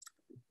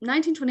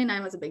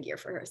 1929 was a big year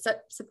for her.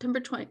 September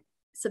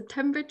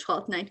September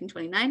 12th,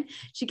 1929,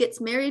 she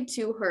gets married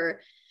to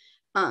her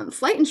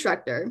flight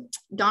instructor,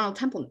 Donald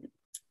Templeman,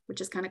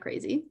 which is kind of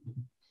crazy.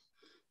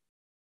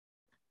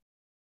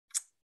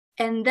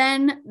 And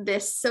then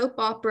this soap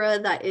opera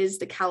that is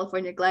the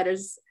California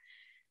Gliders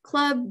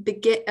Club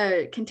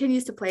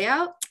continues to play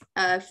out.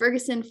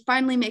 Ferguson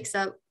finally makes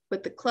up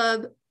with the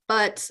club,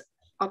 but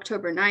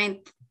October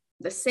 9th,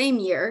 the same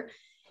year,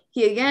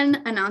 he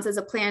again announces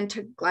a plan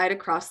to glide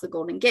across the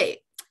Golden Gate.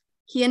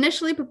 He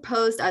initially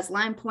proposed as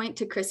line point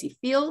to Crissy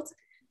Field,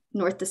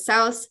 north to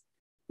south,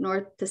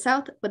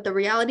 but the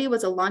reality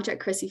was a launch at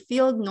Crissy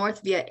Field,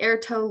 north via air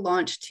tow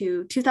launch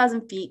to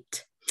 2,000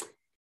 feet.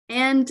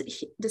 And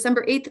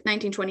December 8th,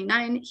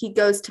 1929, he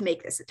goes to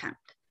make this attempt.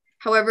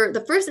 However,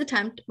 the first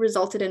attempt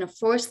resulted in a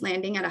forced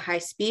landing at a high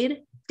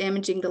speed,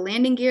 damaging the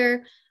landing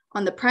gear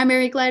on the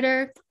primary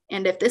glider.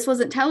 And if this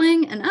wasn't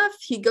telling enough,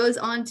 he goes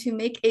on to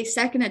make a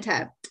second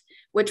attempt,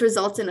 which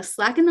results in a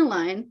slack in the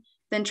line,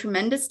 then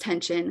tremendous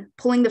tension,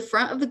 pulling the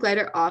front of the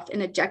glider off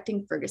and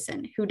ejecting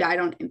Ferguson, who died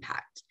on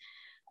impact.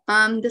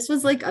 This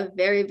was like a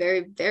very,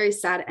 very, very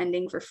sad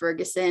ending for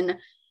Ferguson,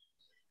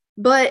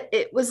 but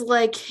it was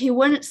like he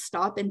wouldn't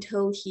stop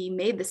until he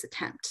made this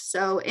attempt.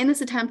 So in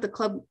this attempt, the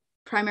club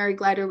primary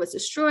glider was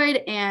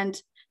destroyed, and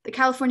the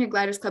California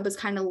Gliders Club was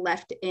kind of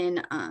left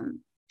in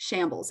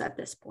shambles at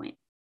this point.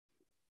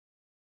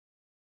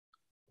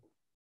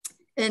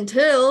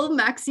 Until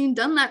Maxine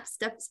Dunlap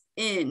steps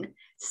in.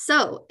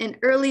 So in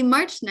early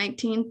March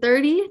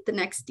 1930, the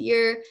next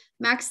year,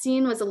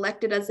 Maxine was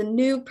elected as the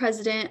new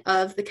president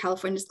of the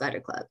California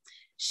Glider Club.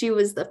 She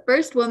was the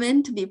first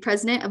woman to be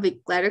president of a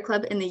glider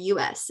club in the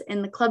US,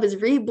 and the club is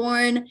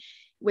reborn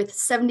with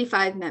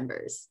 75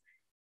 members.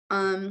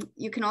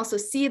 You can also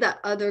see that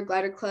other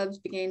glider clubs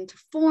began to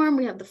form.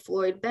 We have the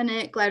Floyd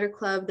Bennett Glider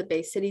Club, the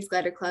Bay Cities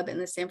Glider Club, and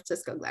the San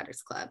Francisco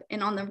Gliders Club.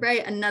 And on the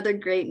right, another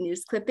great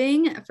news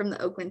clipping from the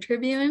Oakland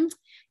Tribune.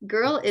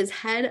 Girl is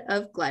head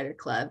of glider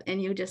club.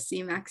 And you just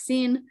see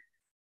Maxine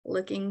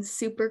looking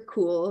super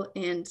cool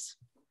and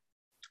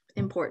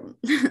important.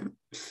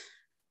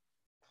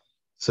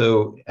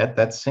 So at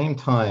that same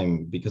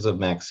time, because of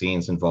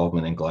Maxine's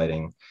involvement in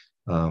gliding,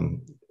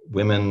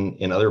 women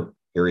in other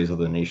areas of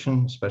the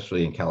nation,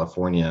 especially in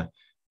California,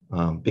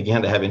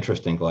 began to have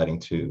interest in gliding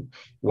too.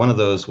 One of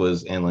those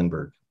was Anne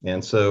Lindbergh.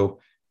 And so,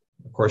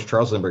 of course,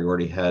 Charles Lindbergh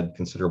already had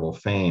considerable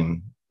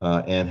fame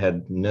and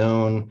had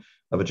known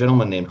of a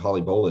gentleman named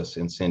Holly Bolus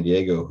in San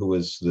Diego, who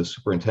was the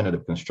superintendent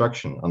of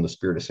construction on the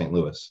Spirit of St.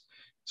 Louis.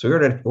 So he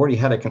already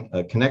had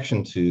a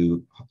connection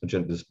to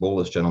this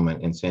Bolus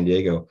gentleman in San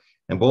Diego.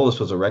 And Bolus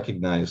was a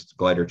recognized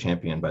glider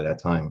champion by that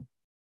time.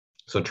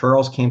 So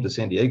Charles came to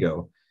San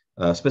Diego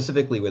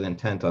specifically with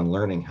intent on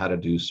learning how to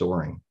do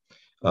soaring.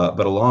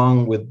 But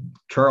along with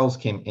Charles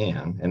came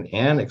Anne, and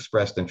Anne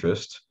expressed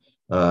interest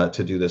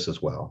to do this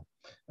as well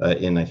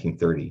in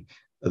 1930.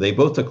 They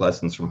both took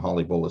lessons from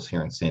Holly Bolus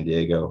here in San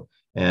Diego,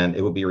 and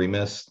it would be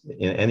remiss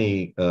in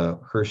any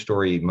Her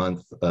Story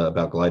month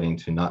about gliding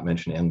to not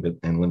mention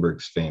Anne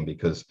Lindbergh's fame,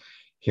 because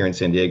here in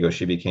San Diego,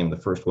 she became the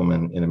first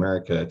woman in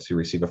America to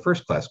receive a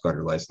first-class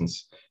glider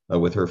license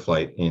with her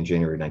flight in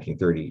January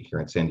 1930 here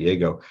in San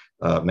Diego.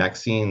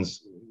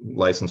 Maxine's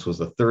license was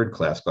the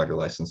third-class glider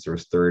license. There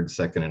was third,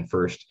 second, and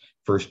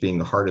first being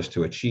the hardest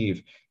to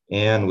achieve.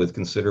 And with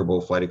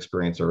considerable flight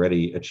experience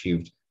already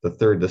achieved the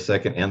third, the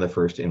second, and the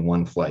first in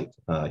one flight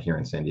here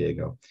in San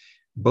Diego.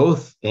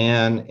 Both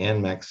Anne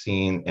and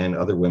Maxine and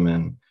other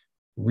women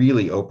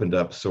really opened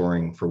up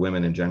soaring for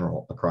women in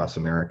general across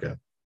America.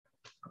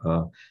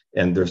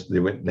 And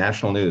there went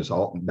national news,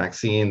 all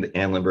Maxine,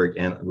 Anne Lindbergh,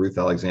 and Ruth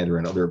Alexander,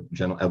 and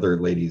other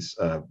ladies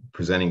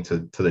presenting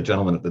to the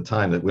gentleman at the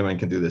time that women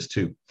can do this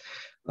too.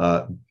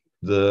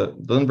 The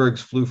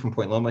Lindberghs flew from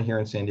Point Loma here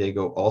in San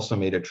Diego, also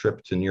made a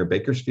trip to near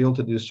Bakersfield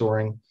to do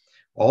soaring,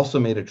 also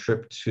made a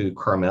trip to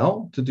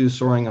Carmel to do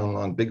soaring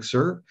along Big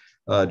Sur,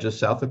 just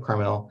south of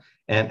Carmel.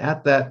 And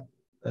at that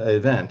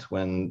event,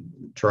 when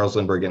Charles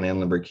Lindbergh and Anne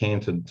Lindbergh came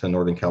to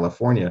Northern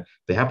California,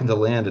 they happened to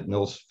land at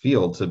Mills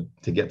Field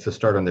to get to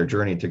start on their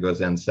journey to go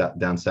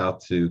down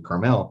south to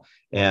Carmel,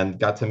 and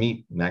got to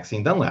meet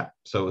Maxine Dunlap.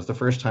 So it was the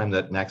first time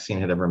that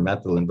Maxine had ever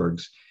met the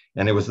Lindberghs.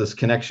 And it was this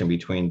connection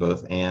between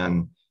both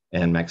Anne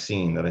and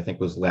Maxine that I think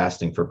was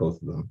lasting for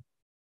both of them.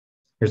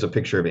 Here's a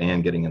picture of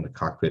Anne getting in the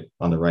cockpit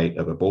on the right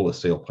of a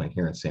Bolus sailplane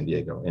here in San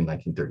Diego in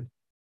 1930.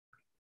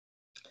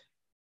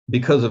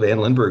 Because of Anne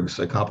Lindbergh's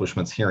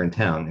accomplishments here in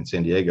town in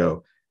San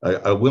Diego,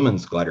 a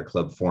women's glider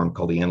club formed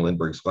called the Anne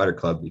Lindbergh's Glider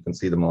Club. You can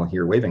see them all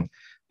here waving.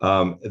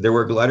 There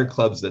were glider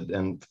clubs that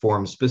then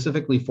formed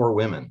specifically for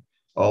women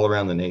all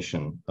around the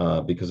nation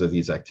because of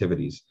these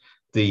activities.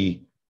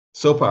 The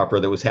soap opera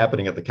that was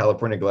happening at the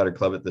California Glider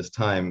Club at this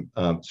time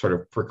sort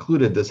of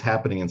precluded this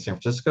happening in San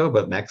Francisco,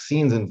 but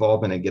Maxine's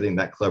involvement in getting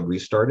that club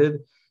restarted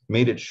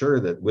made it sure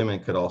that women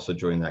could also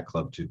join that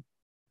club too.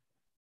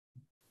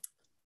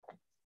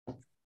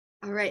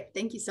 All right,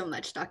 thank you so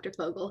much, Dr.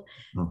 Fogel.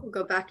 We'll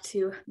go back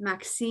to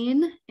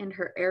Maxine and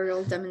her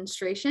aerial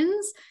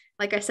demonstrations.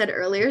 like I said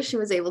earlier, she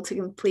was able to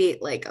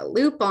complete like a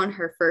loop on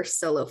her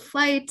first solo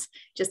flight,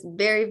 just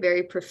very,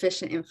 very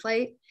proficient in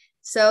flight.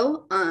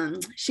 So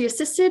she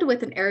assisted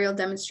with an aerial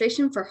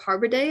demonstration for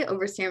Harbor Day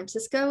over San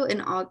Francisco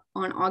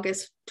on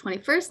August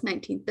 21st,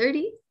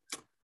 1930.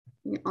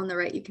 On the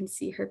right, you can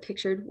see her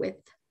pictured with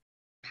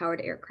powered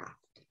aircraft.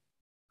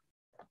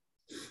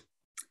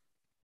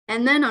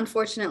 And then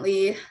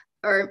unfortunately,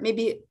 or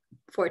maybe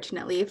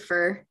fortunately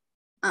for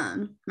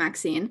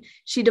Maxine,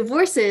 she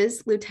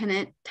divorces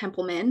Lieutenant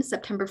Templeman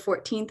September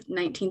 14th,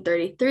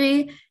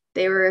 1933.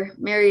 They were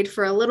married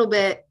for a little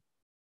bit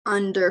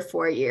under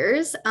 4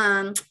 years.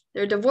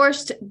 They're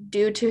divorced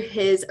due to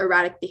his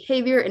erratic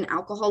behavior and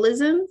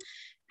alcoholism.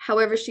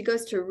 However, she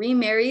goes to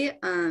remarry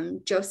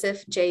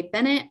Joseph J.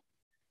 Bennett,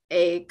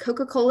 a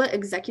Coca-Cola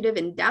executive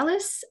in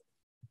Dallas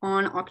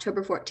on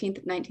October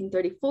 14th,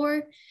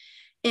 1934.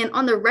 And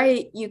on the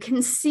right, you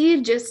can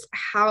see just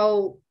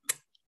how,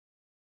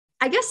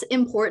 I guess,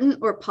 important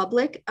or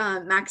public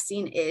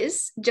Maxine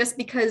is, just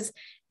because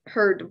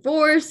her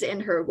divorce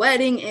and her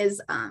wedding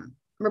is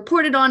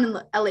reported on in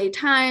the LA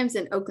Times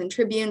and Oakland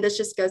Tribune. This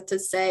just goes to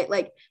say,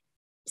 like,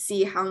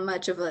 see how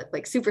much of a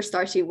like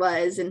superstar she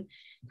was and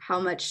how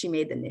much she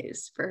made the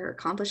news for her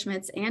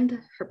accomplishments and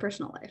her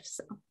personal life.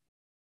 So,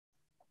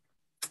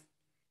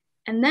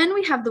 and then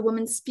we have the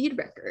women's speed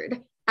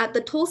record. At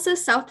the Tulsa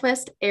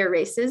Southwest Air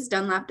Races,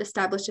 Dunlap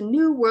established a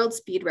new world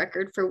speed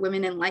record for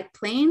women in light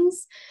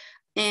planes.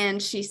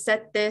 And she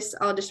set this,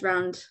 I'll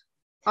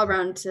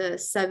round to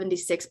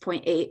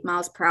 76.8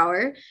 miles per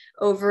hour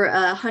over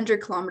a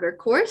 100-kilometer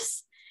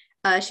course.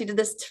 She did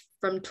this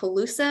from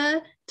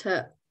Tolosa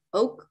to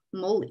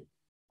Okmulgee,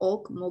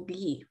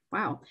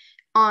 wow,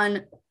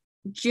 on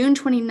June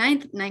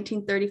 29th,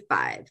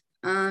 1935.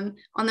 On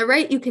the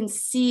right, you can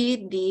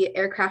see the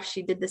aircraft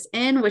she did this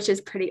in, which is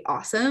pretty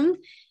awesome,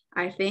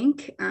 I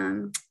think.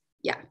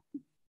 Yeah,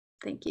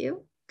 thank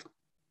you.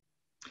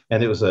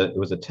 And it was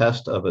a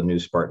test of a new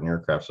Spartan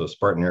aircraft. So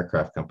Spartan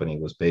Aircraft Company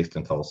was based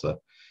in Tulsa,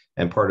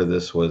 and part of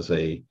this was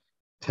a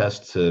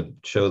test to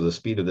show the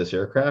speed of this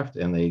aircraft.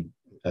 And they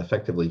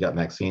effectively got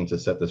Maxine to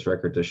set this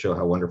record to show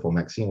how wonderful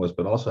Maxine was,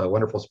 but also how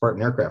wonderful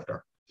Spartan aircraft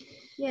are.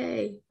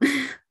 Yay.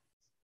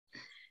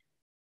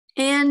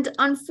 And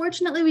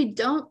unfortunately, we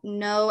don't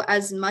know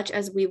as much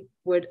as we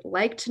would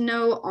like to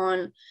know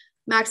on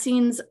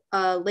Maxine's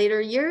later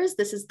years.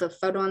 This is the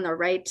photo on the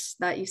right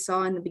that you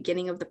saw in the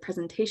beginning of the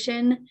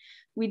presentation.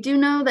 We do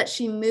know that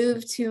she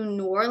moved to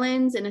New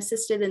Orleans and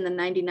assisted in the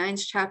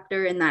 99s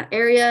chapter in that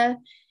area.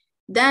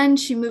 Then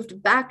she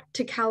moved back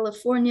to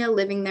California,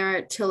 living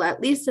there till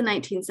at least the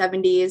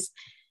 1970s.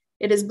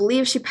 It is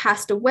believed she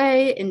passed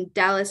away in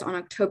Dallas on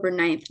October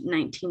 9th,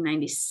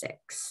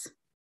 1996.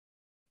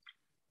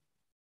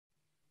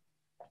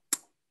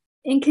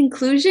 In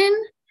conclusion,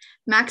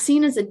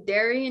 Maxine is a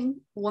daring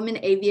woman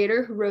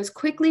aviator who rose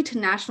quickly to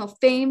national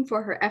fame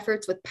for her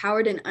efforts with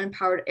powered and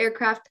unpowered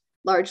aircraft,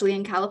 largely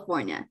in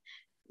California.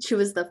 She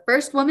was the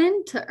first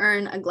woman to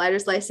earn a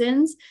glider's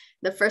license,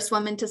 the first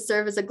woman to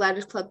serve as a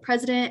Gliders Club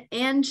president,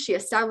 and she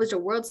established a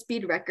world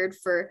speed record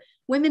for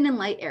women in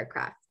light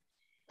aircraft.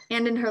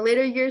 And in her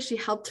later years, she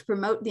helped to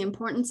promote the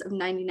importance of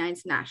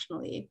 99s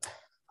nationally.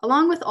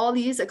 Along with all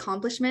these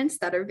accomplishments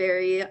that are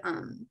very,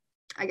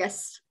 I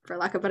guess, for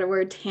lack of a better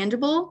word,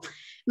 tangible,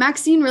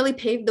 Maxine really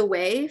paved the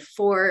way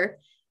for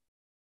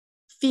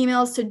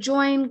females to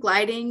join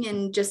gliding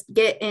and just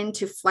get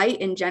into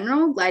flight in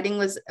general. Gliding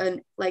was,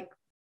 like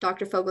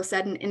Dr. Fogel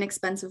said, an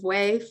inexpensive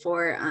way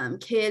for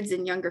kids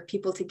and younger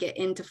people to get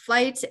into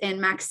flight.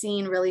 And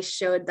Maxine really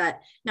showed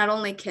that not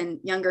only can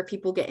younger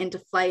people get into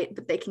flight,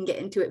 but they can get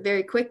into it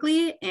very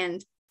quickly.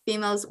 And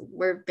females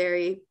were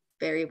very,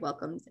 very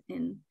welcomed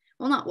in,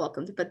 well, not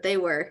welcomed, but they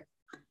were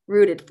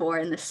rooted for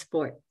in this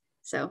sport.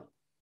 So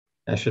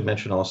I should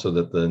mention also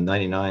that the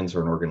 99s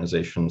are an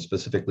organization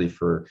specifically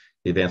for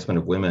the advancement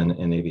of women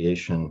in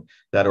aviation.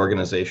 That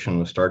organization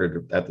was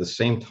started at the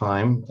same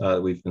time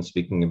we've been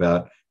speaking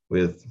about,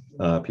 with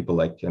people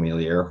like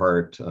Amelia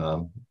Earhart,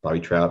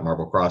 Bobby Trout,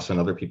 Marvel Cross, and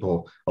other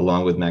people,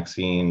 along with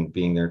Maxine,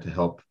 being there to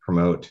help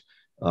promote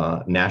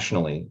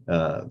nationally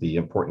the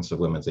importance of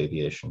women's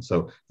aviation.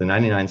 So the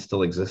 99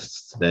 still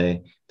exists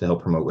today to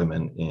help promote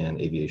women in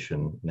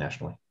aviation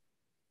nationally.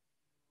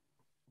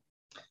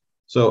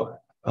 So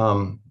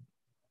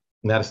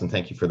Madison,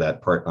 thank you for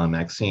that part on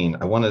Maxine.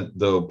 I want to,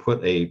 though,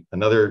 put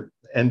another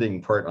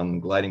ending part on the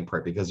gliding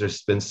part, because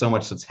there's been so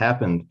much that's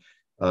happened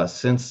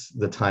since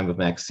the time of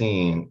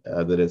Maxine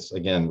that it's,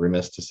 again,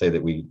 remiss to say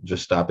that we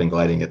just stopped in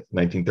gliding at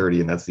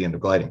 1930 and that's the end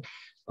of gliding.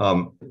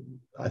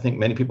 I think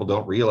many people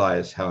don't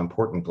realize how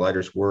important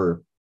gliders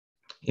were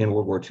in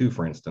World War II,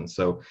 for instance.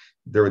 So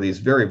there were these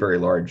very, very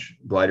large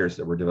gliders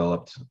that were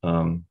developed.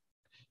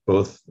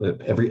 Both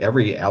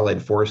every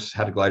Allied force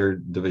had a glider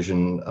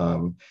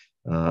division.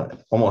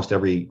 Almost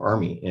every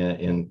army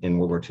in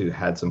World War II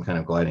had some kind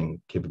of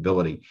gliding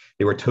capability.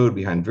 They were towed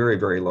behind very,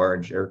 very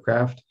large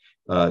aircraft,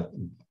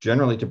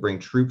 generally to bring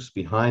troops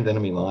behind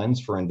enemy lines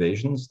for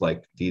invasions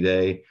like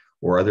D-Day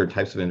or other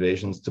types of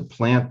invasions, to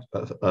plant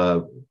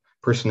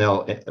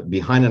personnel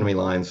behind enemy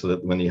lines so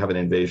that when you have an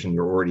invasion,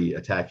 you're already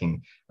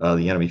attacking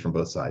the enemy from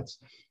both sides.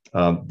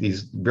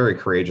 These very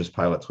courageous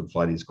pilots would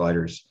fly these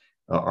gliders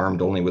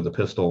armed only with a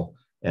pistol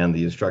and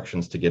the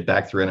instructions to get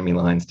back through enemy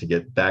lines, to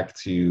get back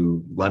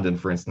to London,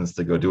 for instance,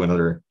 to go do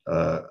another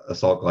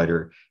assault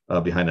glider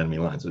behind enemy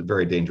lines.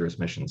 Very dangerous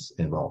missions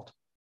involved.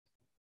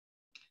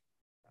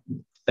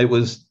 It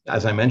was,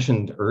 as I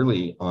mentioned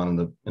early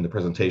on in the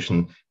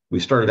presentation, we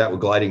started out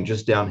with gliding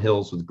just down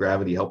hills with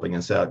gravity helping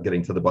us out,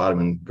 getting to the bottom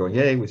and going,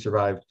 yay, we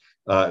survived.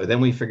 Then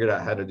we figured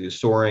out how to do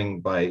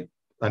soaring by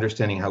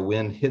understanding how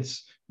wind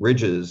hits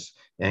ridges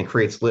and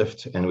creates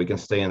lift, and we can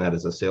stay in that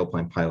as a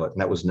sailplane pilot.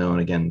 And that was known,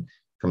 again,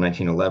 from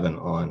 1911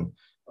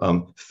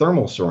 on.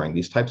 Thermal soaring,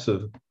 these types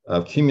of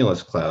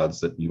cumulus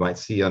clouds that you might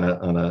see on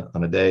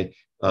a day,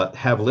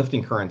 have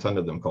lifting currents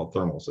under them called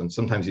thermals. And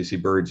sometimes you see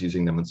birds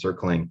using them and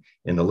circling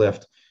in the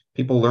lift.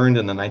 People learned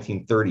in the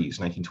 1930s,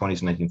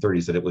 1920s, and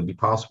 1930s that it would be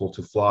possible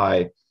to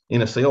fly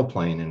in a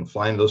sailplane and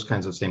fly in those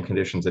kinds of same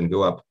conditions and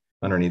go up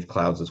underneath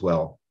clouds as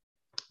well.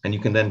 And you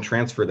can then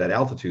transfer that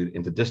altitude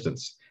into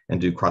distance and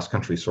do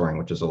cross-country soaring,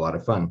 which is a lot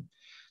of fun.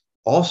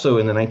 Also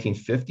in the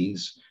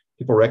 1950s,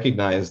 people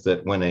recognized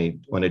that when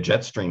a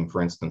jet stream,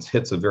 for instance,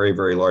 hits a very,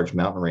 very large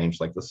mountain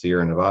range like the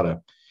Sierra Nevada,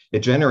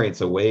 it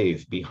generates a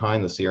wave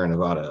behind the Sierra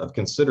Nevada of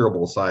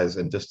considerable size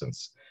and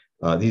distance.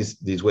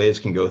 These waves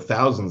can go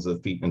thousands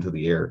of feet into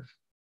the air,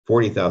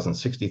 40,000,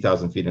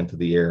 60,000 feet into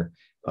the air,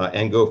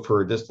 and go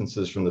for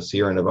distances from the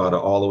Sierra Nevada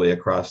all the way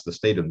across the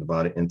state of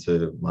Nevada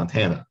into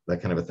Montana,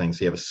 that kind of a thing.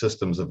 So you have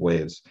systems of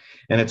waves.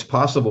 And it's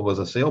possible as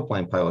a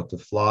sailplane pilot to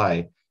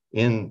fly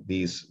in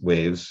these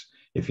waves,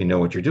 if you know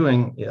what you're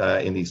doing,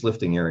 in these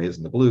lifting areas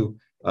in the blue,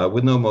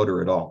 with no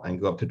motor at all,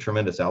 and go up to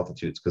tremendous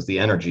altitudes because the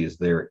energy is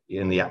there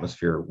in the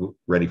atmosphere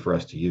ready for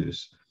us to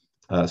use.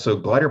 So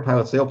glider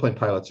pilots, sailplane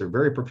pilots are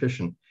very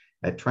proficient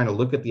at trying to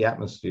look at the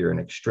atmosphere and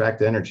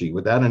extract energy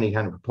without any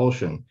kind of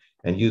propulsion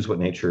and use what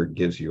nature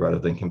gives you rather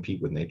than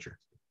compete with nature.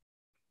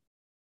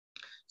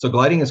 So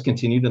gliding has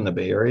continued in the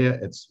Bay Area.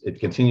 It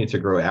continued to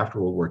grow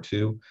after World War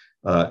II.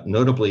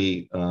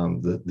 Notably,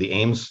 the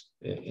Ames,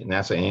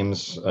 NASA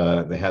Ames,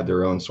 they had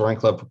their own soaring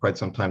club for quite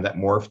some time. That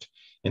morphed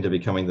into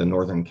becoming the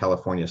Northern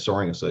California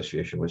Soaring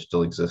Association, which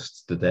still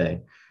exists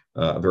today.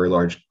 A very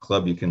large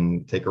club. You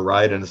can take a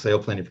ride in a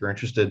sailplane if you're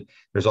interested.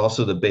 There's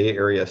also the Bay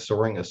Area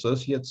Soaring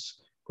Associates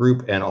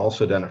group, and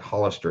also down at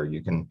Hollister.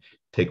 You can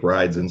take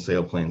rides in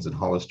sailplanes in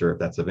Hollister if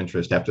that's of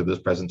interest. After this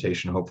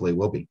presentation, hopefully it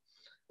will be,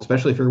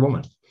 especially if you're a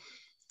woman.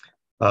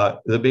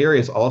 The Bay Area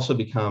has also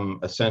become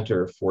a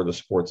center for the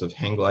sports of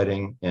hang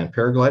gliding and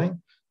paragliding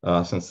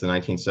since the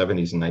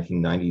 1970s and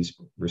 1990s,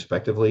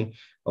 respectively.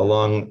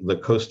 Along the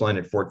coastline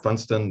at Fort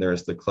Funston,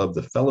 there's the club,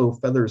 the Fellow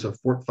Feathers of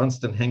Fort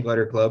Funston Hang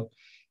Glider Club,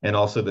 and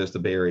also there's the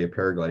Bay Area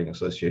Paragliding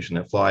Association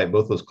that fly.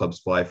 Both those clubs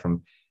fly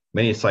from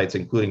many sites,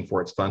 including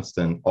Fort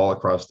Funston, all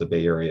across the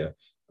Bay Area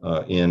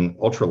in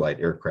ultralight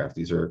aircraft.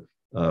 These are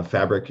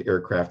fabric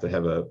aircraft that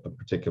have a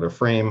particular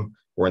frame,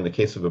 or in the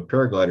case of a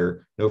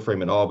paraglider, no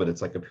frame at all, but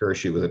it's like a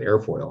parachute with an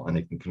airfoil, and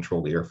they can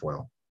control the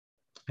airfoil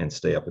and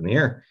stay up in the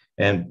air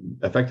and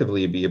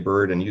effectively be a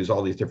bird and use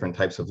all these different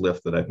types of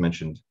lift that I've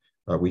mentioned,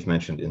 we've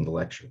mentioned in the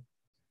lecture. And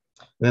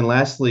then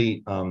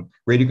lastly,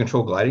 radio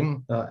control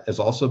gliding has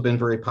also been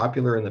very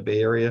popular in the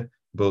Bay Area,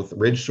 both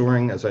ridge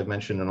soaring, as I've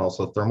mentioned, and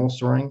also thermal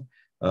soaring.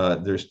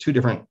 There's two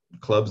different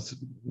clubs,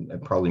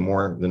 probably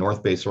more, the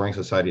North Bay Soaring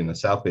Society and the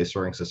South Bay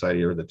Soaring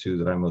Society are the two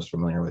that I'm most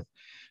familiar with.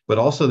 But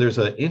also there's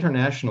an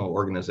international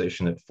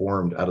organization that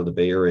formed out of the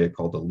Bay Area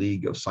called the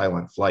League of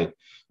Silent Flight,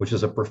 which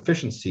is a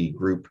proficiency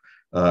group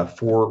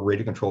for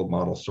radio-controlled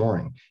model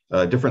soaring.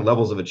 Different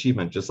levels of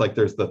achievement, just like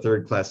there's the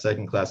third class,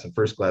 second class, and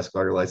first class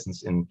glider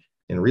license in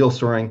real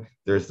soaring,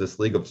 there's this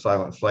League of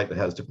Silent Flight that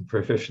has different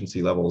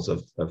proficiency levels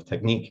of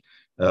technique.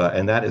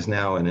 And that is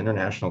now an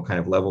international kind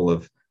of level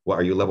of, what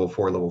are you, level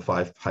 4, level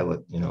 5 pilot,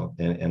 you know,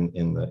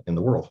 in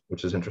the world,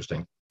 which is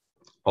interesting.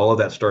 All of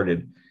that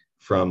started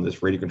from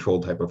this radio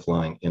controlled type of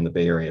flying in the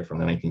Bay Area from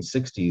the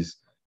 1960s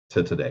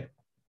to today.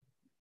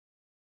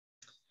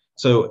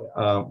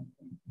 So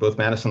both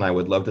Madison and I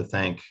would love to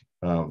thank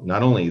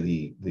not only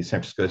the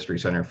San Francisco History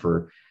Center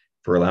for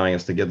allowing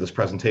us to give this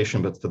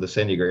presentation, but for the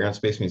San Diego Air and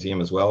Space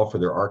Museum as well for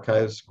their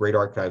archives, great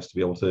archives to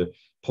be able to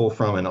pull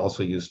from and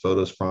also use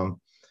photos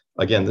from.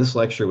 Again, this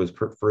lecture was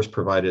first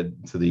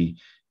provided to the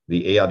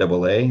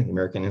AIAA, the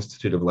American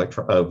Institute of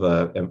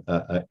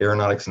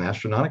Aeronautics and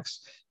Astronautics.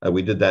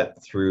 We did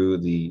that through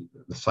the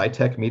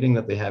SciTech meeting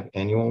that they have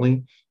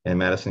annually, and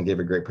Madison gave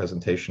a great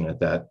presentation at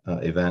that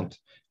event.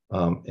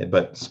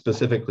 But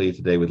specifically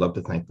today, we'd love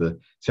to thank the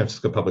San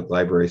Francisco Public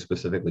Library,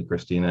 specifically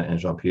Christina and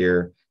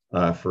Jean-Pierre,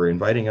 for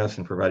inviting us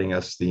and providing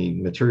us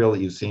the material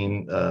that you've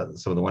seen,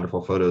 some of the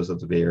wonderful photos of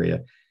the Bay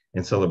Area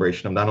in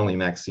celebration of not only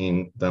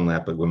Maxine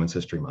Dunlap, but Women's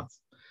History Month.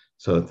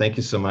 So thank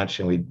you so much,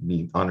 and we'd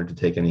be honored to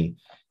take any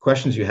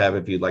questions you have.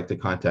 If you'd like to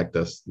contact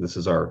us, this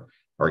is our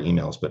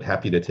emails, but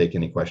happy to take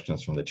any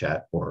questions from the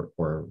chat or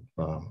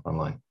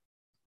online.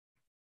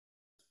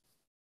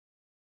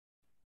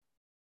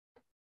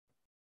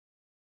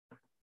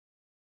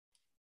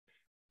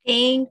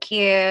 Thank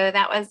you.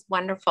 That was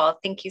wonderful.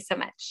 Thank you so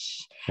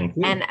much. Thank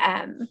you. And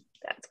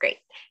that's great.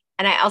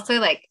 And I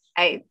also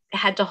I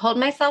had to hold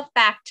myself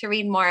back to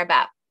read more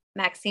about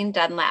Maxine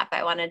Dunlap.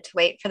 I wanted to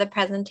wait for the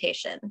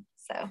presentation.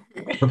 So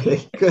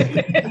okay,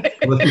 good.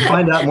 Well, if you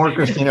find out more,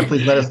 Christina,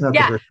 please let us know.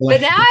 Yeah,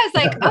 but now I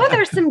was like, oh,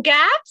 there's some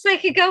gaps. I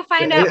could go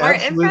find out more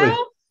info.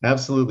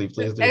 Absolutely,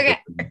 please do. Okay.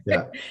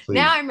 Yeah, please.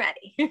 Now I'm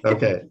ready.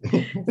 Okay.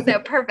 So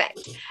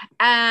perfect.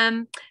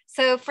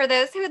 So for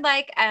those who would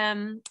like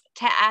to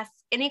ask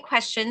any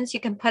questions, you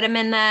can put them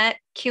in the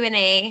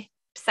Q&A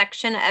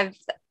section of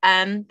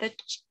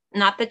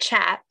not the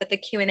chat, but the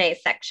Q&A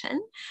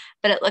section.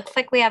 But it looks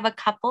like we have a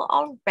couple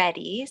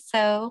already.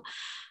 So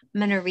I'm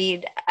going to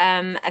read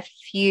a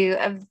few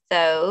of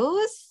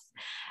those.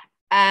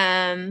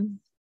 And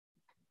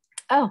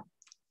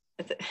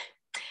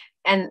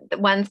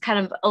one's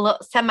kind of a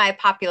little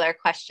semi-popular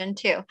question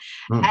too.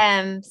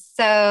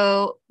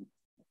 So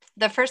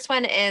the first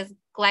one is,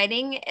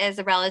 gliding is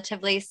a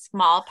relatively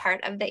small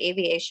part of the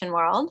aviation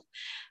world.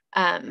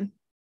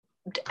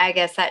 I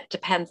guess that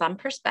depends on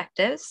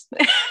perspectives.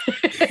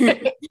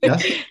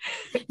 Yes.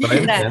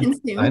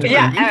 Yeah.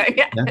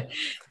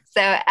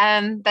 So,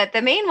 but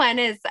the main one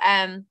is,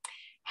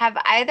 have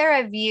either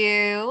of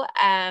you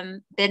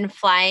been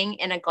flying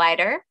in a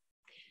glider?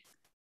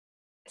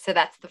 So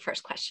that's the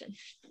first question.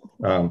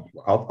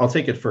 I'll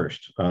take it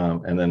first.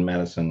 And then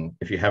Madison,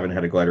 if you haven't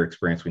had a glider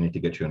experience, we need to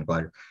get you in a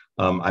glider.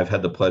 I've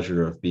had the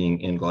pleasure of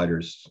being in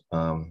gliders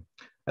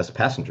as a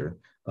passenger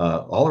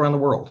all around the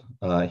world,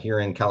 here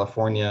in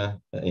California,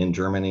 in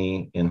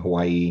Germany, in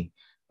Hawaii,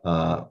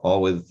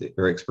 all with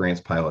very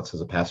experienced pilots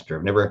as a passenger.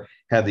 I've never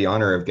had the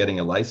honor of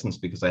getting a license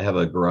because I have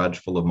a garage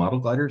full of model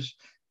gliders,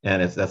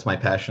 and that's my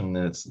passion.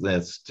 And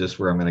that's just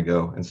where I'm going to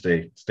go and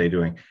stay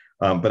doing.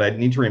 But I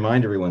need to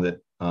remind everyone that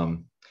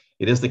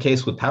it is the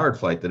case with powered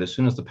flight that as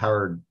soon as the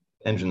powered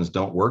engines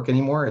don't work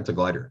anymore, it's a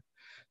glider.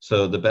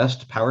 So the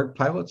best powered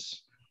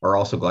pilots are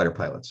also glider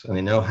pilots, and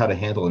they know how to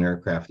handle an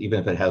aircraft,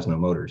 even if it has no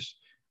motors,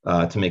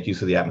 to make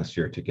use of the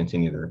atmosphere to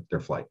continue their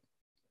flight.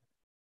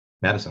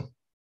 Madison.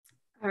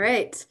 All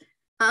right.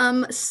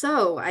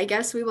 So I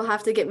guess we will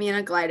have to get me in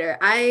a glider.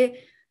 I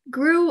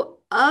grew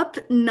up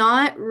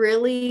I didn't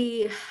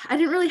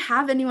really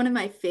have anyone in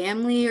my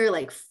family or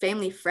like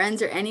family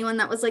friends or anyone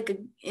that was like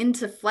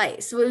into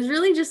flight. So it was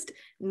really just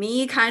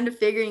me kind of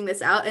figuring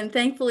this out. And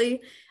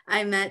thankfully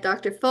I met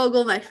Dr.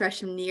 Fogel my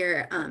freshman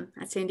year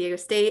at San Diego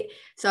State.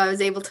 So I was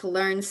able to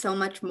learn so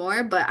much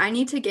more, but I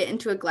need to get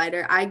into a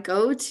glider. I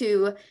go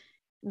to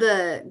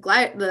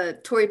the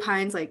Torrey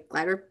Pines like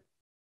glider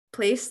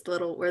place,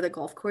 where the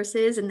golf course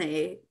is, and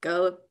they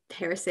go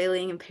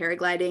parasailing and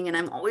paragliding, and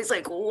I'm always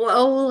like,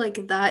 whoa,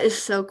 like that is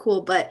so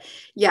cool. But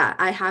yeah,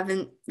 I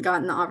haven't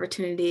gotten the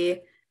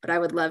opportunity, but I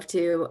would love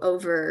to,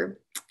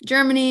 over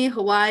Germany,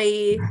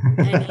 Hawaii,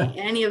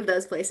 any of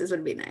those places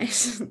would be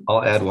nice.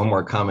 I'll add one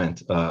more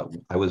comment.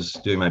 I was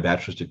doing my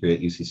bachelor's degree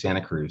at UC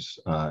Santa Cruz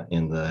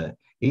in the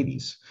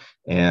 80s.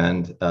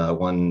 And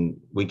one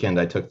weekend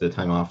I took the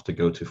time off to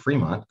go to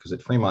Fremont, because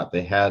at Fremont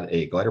they had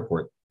a glider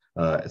port,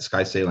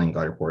 sky sailing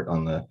glider port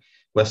on the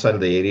west side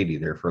of the 880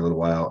 there for a little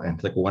while, and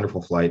took a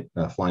wonderful flight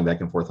flying back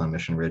and forth on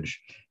Mission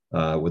Ridge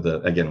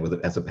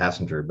as a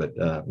passenger, but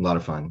a lot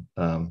of fun.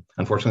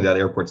 Unfortunately, that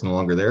airport's no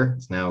longer there.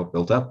 It's now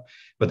built up,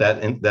 but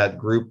that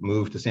group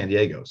moved to San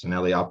Diego. So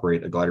now they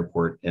operate a glider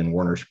port in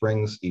Warner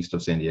Springs, east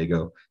of San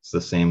Diego. It's the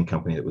same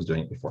company that was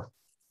doing it before.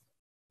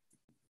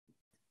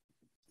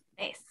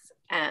 Nice.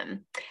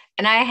 And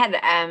I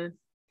had,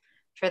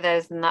 for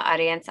those in the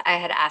audience, I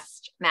had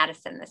asked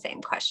Madison the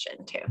same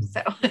question too.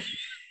 So,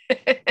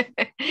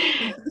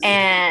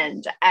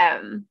 and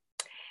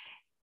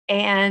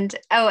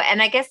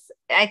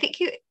I think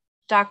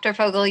Dr.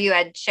 Fogel, you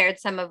had shared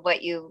some of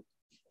what you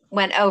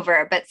went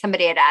over, but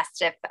somebody had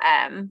asked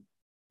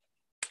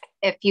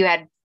if you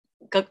had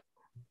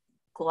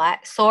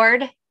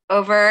soared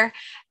over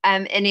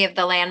any of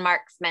the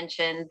landmarks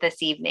mentioned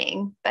this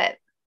evening, but.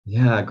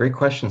 Yeah, great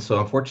question. So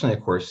unfortunately,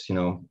 of course,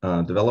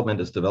 development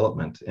is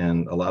development,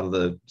 and a lot of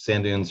the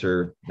sand dunes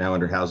are now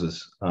under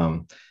houses.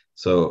 And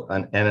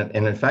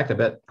in fact, I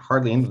bet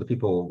hardly any of the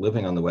people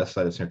living on the west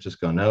side of San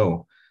Francisco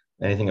know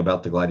anything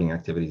about the gliding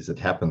activities that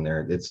happen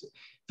there. It's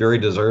very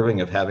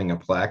deserving of having a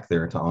plaque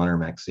there to honor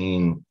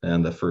Maxine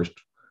and the first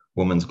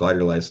woman's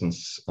glider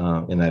license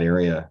in that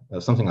area.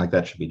 Something like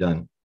that should be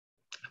done.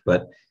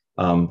 But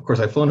of course,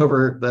 I've flown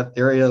over that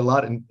area a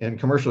lot in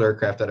commercial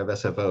aircraft out of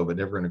SFO, but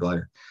never in a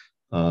glider.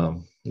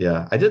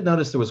 Yeah, I did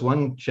notice there was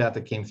one chat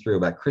that came through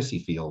about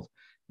Crissy Field.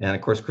 And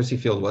of course, Crissy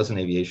Field was an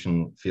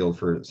aviation field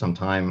for some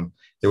time.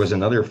 There was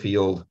another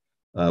field,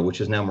 which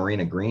is now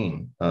Marina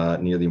Green,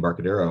 near the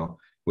Embarcadero,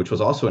 which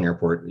was also an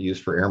airport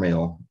used for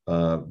airmail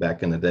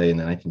back in the day in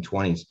the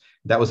 1920s.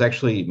 That was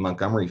actually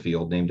Montgomery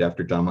Field, named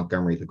after John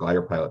Montgomery, the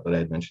glider pilot that I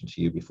had mentioned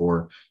to you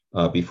before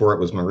it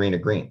was Marina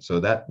Green. So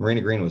that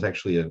Marina Green was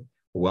actually a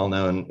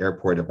well-known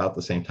airport about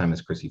the same time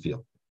as Crissy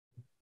Field.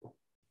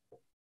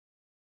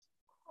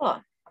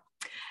 Cool.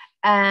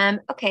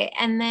 Okay,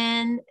 and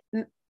then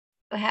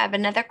we have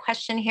another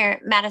question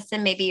here.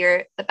 Madison, maybe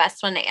you're the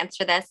best one to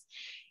answer this.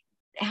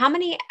 how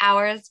many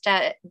hours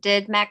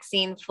did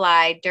Maxine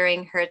fly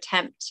during her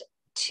attempt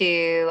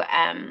to,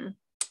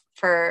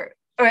 or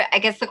I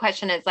guess the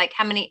question is like,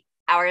 how many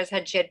hours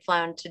had she had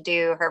flown to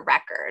do her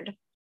record?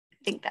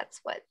 I think that's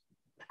what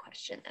the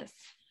question is.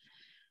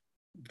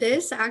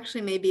 This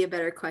actually may be a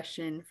better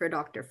question for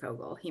Dr.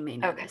 Fogel. He may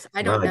know this.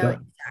 I don't know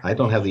exactly. I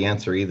don't have the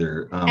answer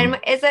either. And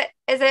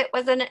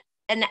was it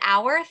an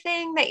hour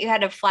thing that you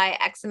had to fly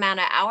X amount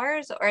of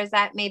hours, or is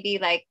that maybe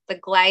like the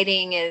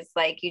gliding is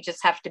like you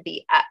just have to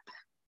be up?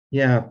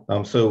 Yeah.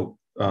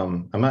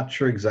 I'm not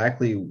sure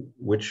exactly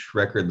which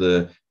record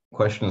the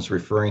question is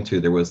referring to.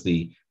 There was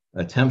the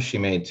attempt she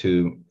made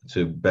to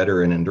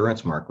better an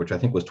endurance mark, which I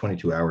think was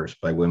 22 hours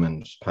by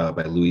women's pilot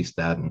by Louise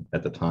Staden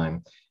at the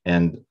time,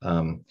 and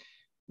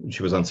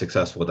she was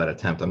unsuccessful with that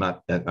attempt.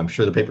 I'm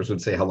sure the papers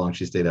would say how long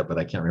she stayed up, but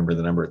I can't remember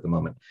the number at the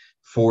moment.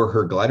 For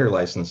her glider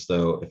license,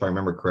 though, if I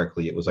remember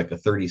correctly, it was like a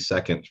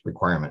 30-second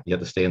requirement. You had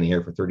to stay in the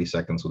air for 30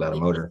 seconds without a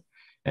motor.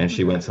 And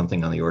she went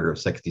something on the order of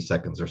 60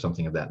 seconds or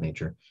something of that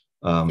nature.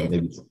 Maybe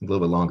a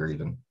little bit longer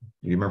even.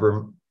 You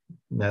remember,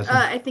 Madison?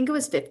 I think it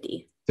was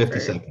 50. 50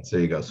 seconds.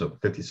 There you go. So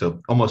 50. So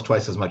almost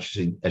twice as much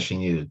as she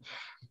needed.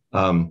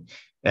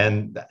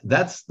 And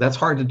that's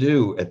hard to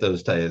do at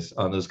those days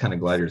on those kind of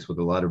gliders with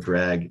a lot of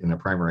drag in a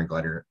primary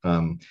glider.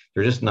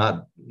 They're just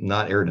not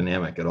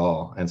aerodynamic at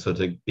all. And so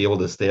to be able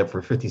to stay up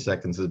for 50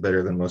 seconds is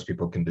better than most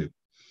people can do.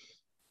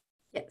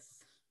 Yes.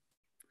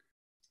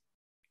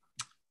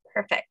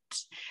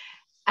 Perfect.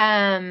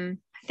 I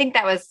think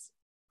that was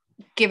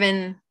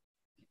given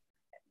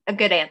a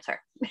good answer.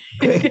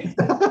 Okay.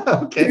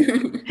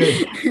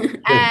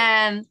 Good.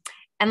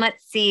 And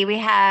let's see, we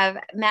have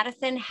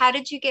Madison. How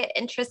did you get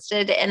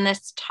interested in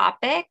this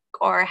topic,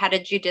 or how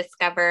did you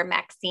discover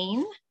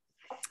Maxine?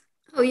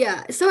 Oh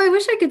yeah, so I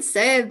wish I could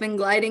say I've been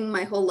gliding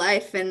my whole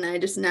life and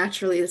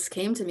this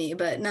came to me,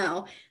 but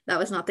no, that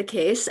was not the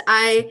case.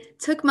 I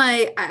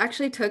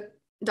actually took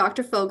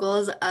Dr.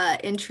 Fogel's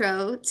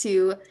intro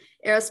to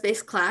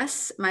aerospace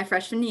class my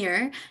freshman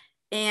year,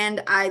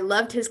 and I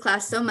loved his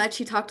class so much.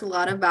 He talked a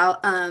lot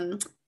about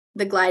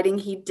the gliding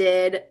he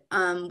did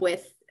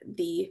with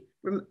the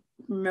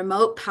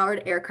remote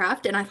powered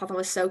aircraft, and I thought that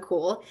was so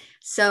cool.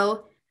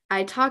 So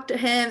I talked to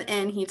him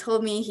and he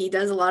told me he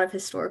does a lot of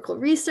historical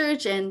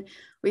research, and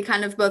we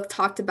kind of both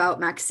talked about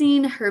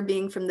Maxine, her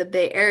being from the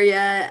Bay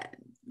Area,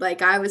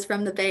 like I was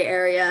from the Bay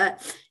Area,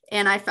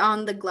 and I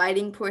found the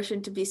gliding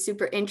portion to be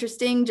super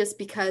interesting just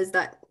because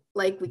that,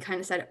 like we kind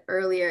of said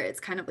earlier, it's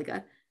kind of like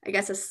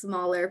a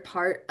smaller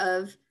part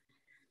of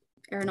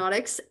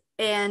aeronautics,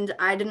 and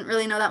I didn't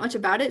really know that much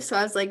about it, so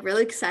I was like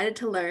really excited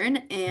to learn.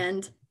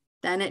 And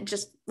then it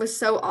just was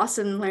so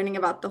awesome learning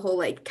about the whole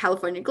like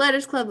California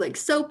Gliders Club, like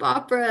soap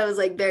opera. It was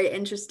like very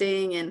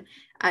interesting. And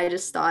I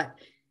just thought,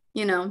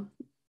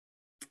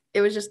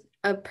 it was just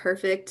a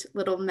perfect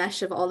little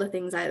mesh of all the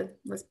things I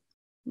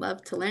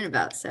loved to learn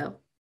about. So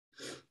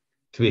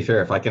to be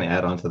fair, if I can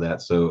add on to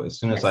that. So as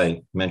soon as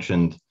I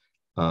mentioned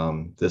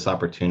this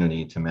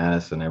opportunity to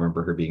Madison, I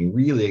remember her being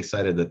really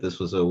excited that this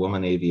was a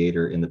woman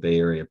aviator in the Bay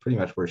Area, pretty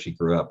much where she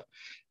grew up.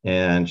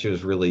 And she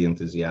was really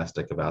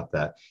enthusiastic about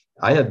that.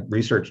 I had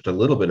researched a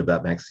little bit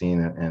about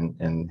Maxine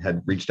and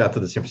had reached out to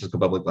the San Francisco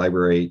Public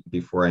Library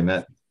before I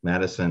met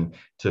Madison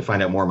to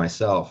find out more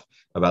myself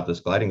about this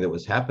gliding that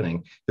was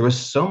happening. There was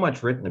so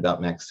much written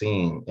about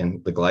Maxine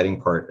and the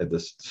gliding part of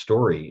this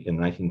story in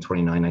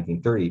 1929,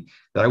 1930,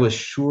 that I was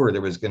sure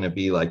there was going to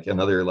be like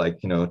another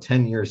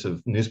 10 years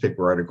of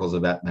newspaper articles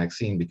about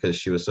Maxine because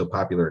she was so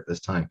popular at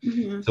this time.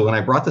 Mm-hmm. So when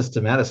I brought this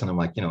to Madison, I'm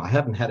like, I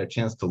haven't had a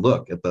chance to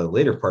look at the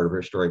later part of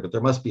her story, but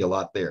there must be a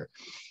lot there.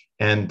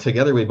 And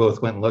together we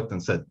both went and looked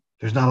and said,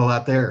 there's not a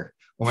lot there.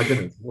 Oh my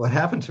goodness, what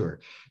happened to her?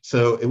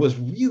 So it was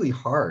really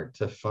hard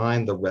to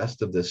find the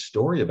rest of this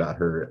story about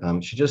her.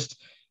 She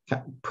just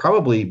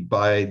probably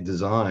by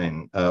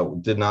design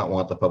did not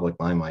want the public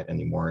limelight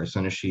anymore. As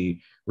soon as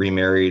she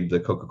remarried the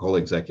Coca-Cola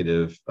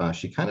executive,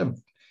 she kind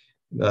of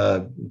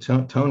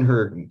toned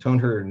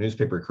her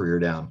newspaper career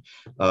down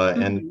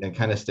and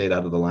kind of stayed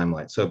out of the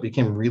limelight. So it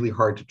became really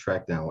hard to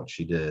track down what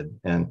she did.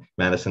 And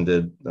Madison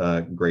did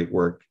great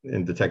work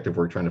in detective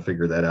work trying to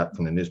figure that out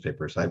from the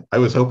newspapers. I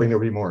was hoping there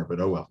would be more,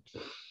 but oh well.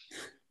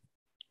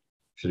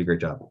 She did a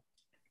great job.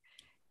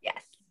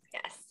 Yes.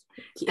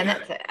 Yeah. And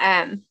that's it.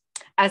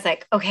 I was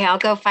like, okay, I'll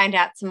go find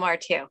out some more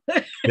too.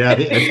 Yeah,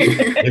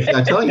 if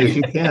I'm telling you, if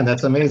you can,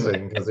 that's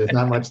amazing because there's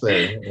not much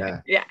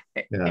there. Yeah.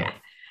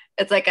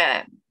 It's like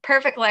a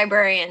perfect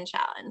librarian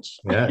challenge.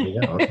 Yeah.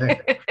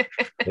 Okay.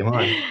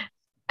 Come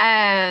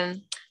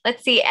on.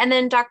 Let's see. And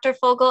then Dr.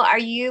 Fogel, are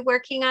you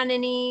working on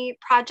any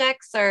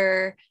projects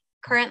or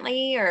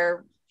currently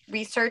or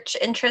research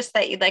interests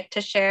that you'd like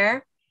to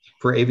share?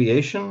 For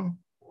aviation?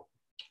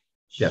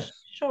 Yes.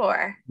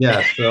 Sure.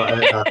 Yeah, so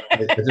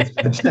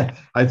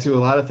I do a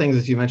lot of things,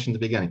 as you mentioned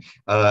at the beginning.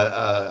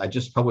 I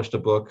just published a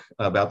book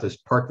about this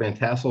Park Van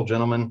Tassel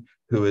gentleman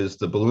who is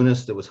the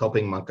balloonist that was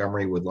helping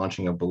Montgomery with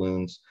launching of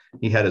balloons.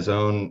 He had his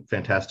own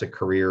fantastic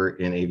career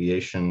in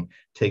aviation,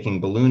 taking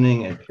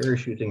ballooning and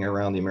parachuting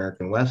around the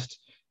American West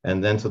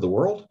and then to the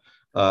world.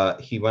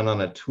 He went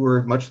on a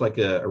tour, much like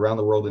a around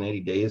the world in 80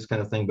 days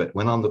kind of thing, but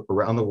went on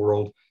around the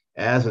world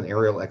as an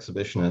aerial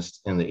exhibitionist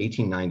in the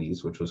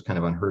 1890s, which was kind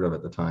of unheard of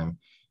at the time,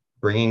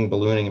 bringing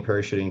ballooning and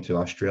parachuting to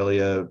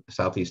Australia,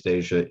 Southeast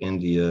Asia,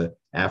 India,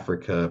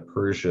 Africa,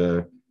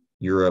 Persia,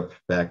 Europe,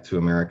 back to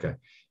America.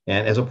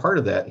 And as a part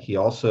of that, he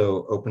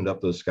also opened up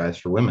those skies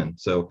for women.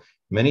 So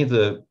many of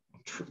the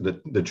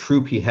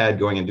troupe he had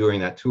going and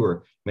doing that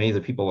tour, many of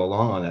the people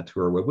along on that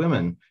tour were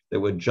women that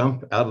would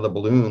jump out of the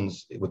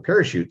balloons with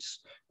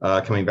parachutes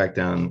coming back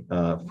down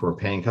for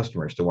paying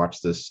customers to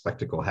watch this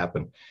spectacle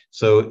happen.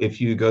 So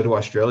if you go to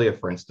Australia,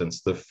 for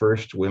instance, the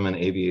first women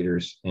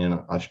aviators in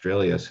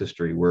Australia's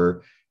history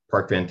were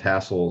Park Van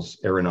Tassel's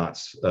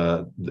aeronauts,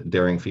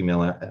 daring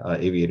female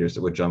aviators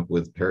that would jump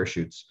with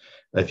parachutes.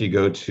 If you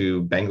go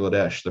to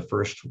Bangladesh, the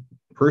first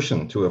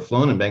person to have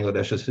flown in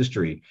Bangladesh's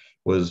history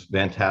was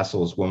Van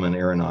Tassel's woman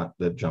aeronaut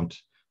that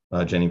jumped,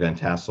 Jenny Van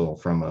Tassel,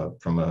 from a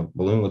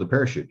balloon with a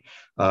parachute.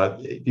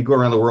 If you go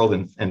around the world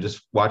and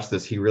just watch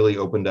this, he really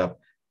opened up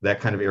that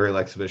kind of aerial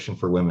exhibition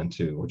for women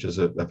too, which is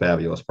a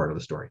fabulous part of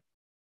the story.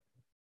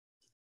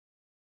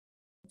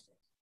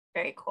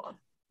 Very cool.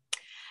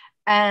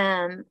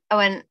 Oh,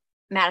 and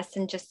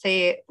Madison, just so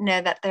you know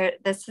that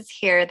this is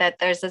here, that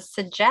there's a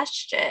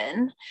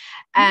suggestion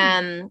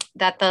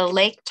that the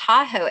Lake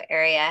Tahoe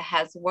area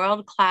has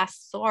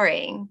world-class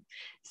soaring.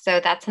 So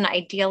that's an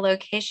ideal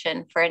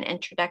location for an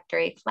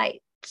introductory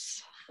flight.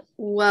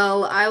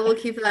 Well, I will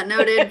keep that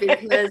noted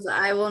because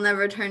I will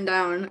never turn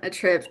down a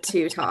trip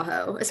to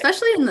Tahoe,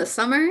 especially in the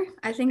summer.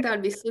 I think that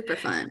would be super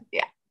fun.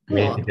 Yeah.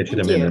 We need to get you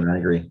to Minden. I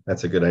agree.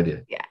 That's a good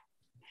idea. Yeah.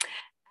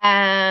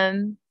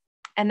 And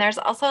there's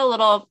also a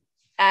little,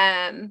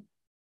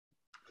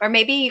 or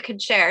maybe you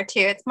could share too.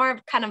 It's more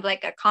of kind of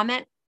like a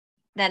comment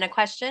than a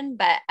question,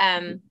 but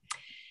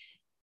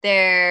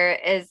there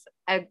is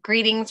a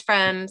greetings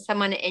from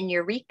someone in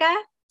Eureka,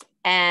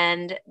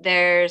 and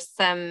there's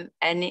some,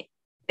 and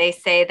they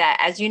say that,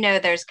 as you know,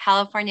 there's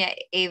California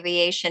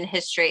aviation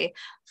history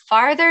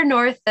farther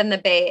north than the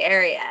Bay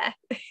Area.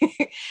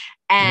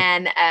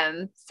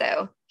 And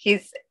so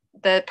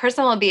the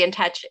person will be in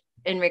touch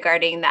in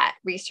regarding that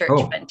research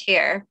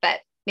frontier,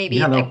 but maybe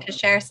you'd like to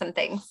share some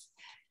things.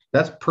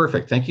 That's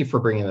perfect. Thank you for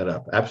bringing that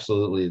up.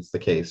 Absolutely, it's the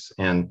case.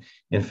 And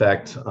in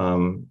fact,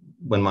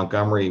 when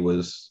Montgomery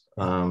was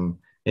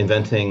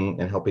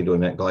inventing and helping to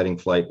invent gliding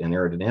flight and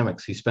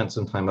aerodynamics, he spent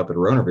some time up at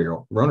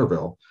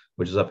Ronerville,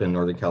 which is up in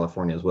Northern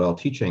California as well,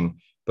 teaching,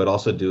 but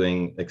also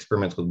doing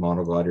experiments with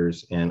model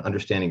gliders and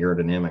understanding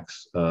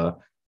aerodynamics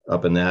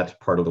up in that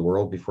part of the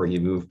world before he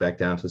moved back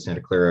down to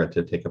Santa Clara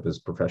to take up his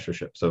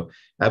professorship. So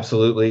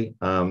absolutely,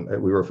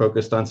 we were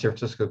focused on San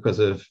Francisco because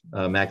of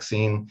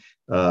Maxine,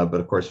 but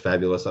of course,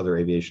 fabulous other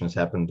aviation has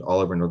happened all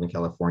over Northern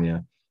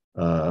California,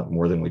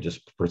 more than we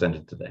just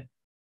presented today.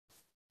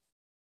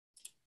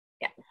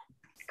 Yeah,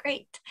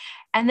 great.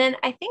 And then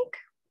I think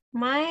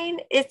mine,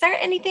 is there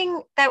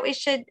anything that we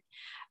should,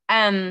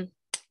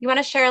 you want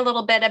to share a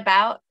little bit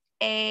about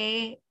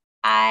AIAA?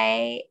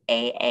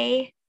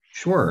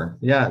 Sure.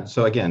 Yeah.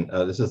 So again,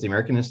 this is the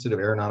American Institute of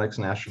Aeronautics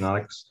and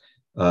Astronautics,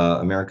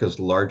 America's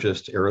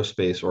largest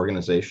aerospace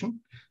organization.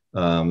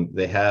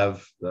 They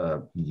have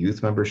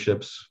youth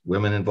memberships,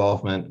 women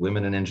involvement,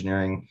 women in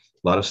engineering,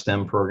 a lot of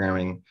STEM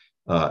programming,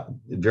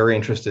 very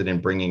interested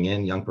in bringing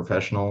in young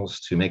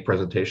professionals to make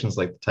presentations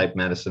like the type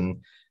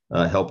Madison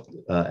helped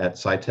at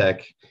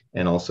SciTech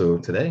and also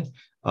today.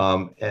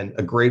 And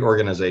a great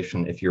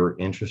organization if you're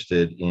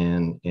interested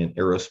in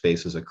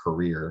aerospace as a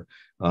career.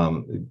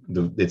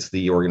 It's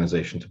the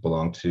organization to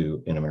belong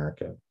to in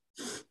America.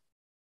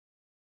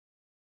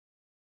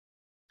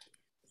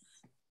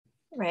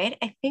 Right.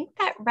 I think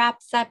that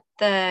wraps up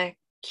the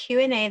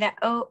Q&A that,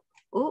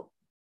 whoa,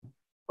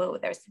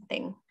 there's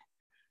something.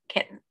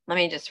 Let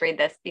me just read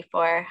this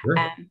before.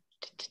 Sure.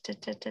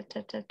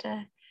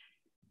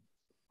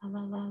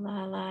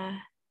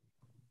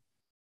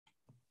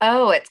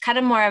 Oh, it's kind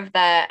of more of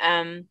the,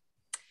 a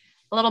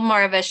little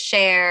more of a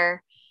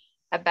share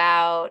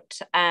about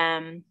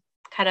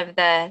kind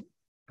of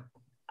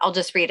I'll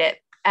just read it.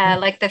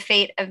 Like the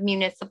fate of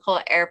municipal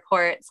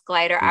airports,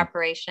 glider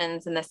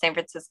operations in the San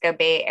Francisco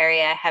Bay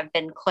Area have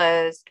been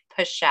closed,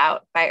 pushed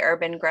out by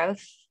urban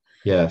growth.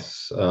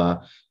 Yes,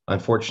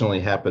 unfortunately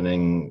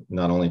happening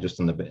not only just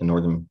in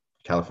Northern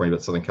California,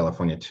 but Southern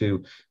California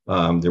too.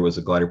 There was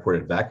a glider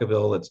port at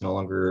Vacaville that's no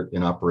longer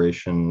in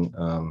operation.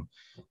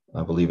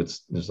 I believe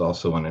there's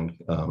also one in,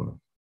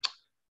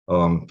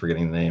 I'm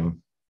forgetting the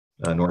name,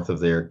 north of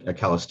there,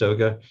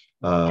 Calistoga.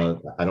 I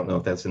don't know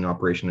if that's in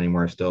operation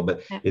anymore still,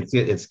 but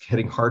it's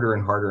getting harder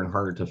and harder and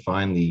harder to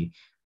find the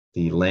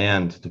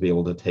land to be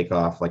able to take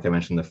off. Like I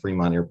mentioned, the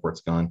Fremont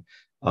Airport's gone.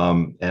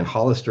 And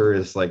Hollister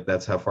is like,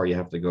 that's how far you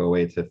have to go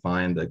away to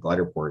find a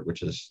glider port,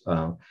 which is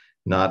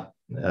not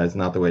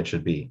the way it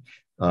should be,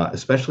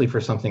 especially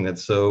for something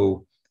that's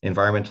so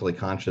environmentally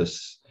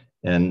conscious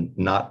and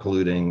not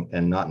polluting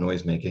and not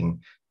noise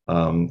making.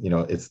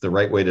 It's the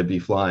right way to be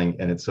flying,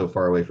 and it's so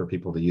far away for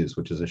people to use,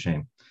 which is a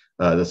shame.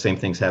 The same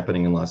thing's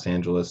happening in Los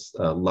Angeles.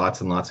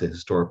 Lots and lots of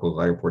historical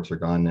glider ports are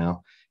gone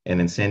now. And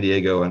in San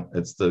Diego,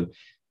 it's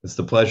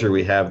the pleasure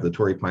we have, the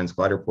Torrey Pines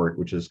glider port,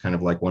 which is kind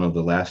of like one of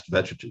the last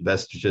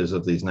vestiges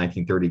of these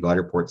 1930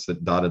 glider ports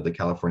that dotted the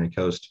California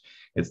coast.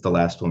 It's the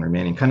last one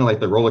remaining, kind of like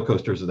the roller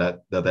coasters of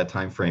that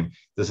time frame.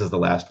 This is the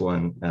last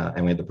one,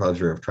 and we had the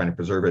pleasure of trying to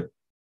preserve it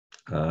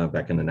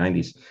back in the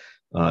 90s.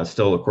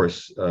 Still, of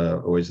course,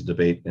 always a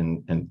debate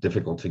and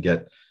difficult to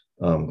get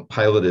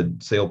piloted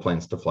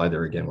sailplanes to fly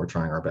there again. We're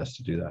trying our best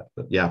to do that.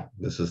 But yeah,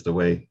 this is the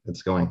way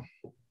it's going.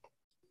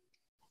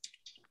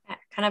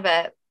 Kind of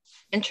a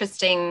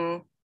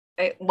interesting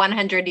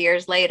 100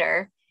 years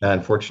later.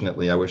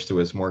 Unfortunately, I wish there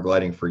was more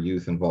gliding for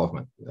youth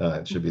involvement.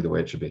 It should be the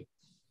way it should be.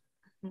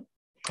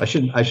 I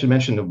should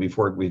mention that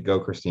before we go,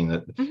 Christine,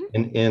 that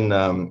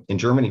in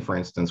Germany, for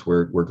instance,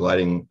 where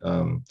gliding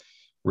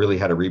really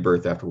had a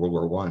rebirth after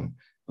World War I.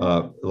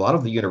 A lot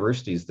of the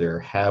universities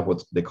there have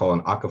what they call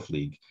an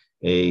Akaflieg,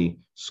 a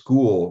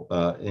school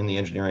in the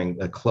engineering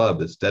club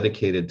that's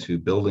dedicated to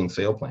building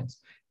sailplanes,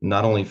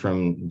 not only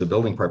from the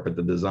building part, but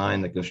the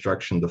design, the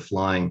construction, the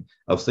flying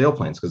of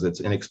sailplanes, because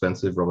it's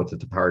inexpensive relative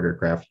to powered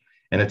aircraft.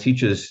 And it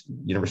teaches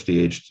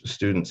university-aged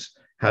students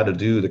how to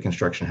do the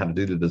construction, how to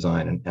do the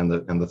design, and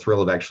the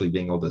thrill of actually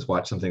being able to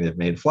watch something they've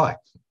made fly.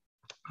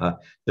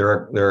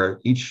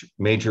 Each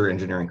major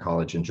engineering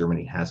college in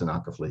Germany has an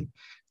Akaflieg.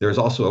 There's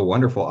also a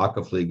wonderful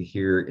Akaflieg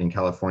here in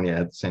California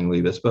at San Luis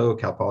Obispo,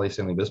 Cal Poly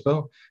San Luis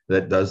Obispo,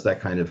 that does that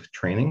kind of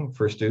training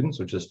for students,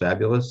 which is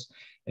fabulous.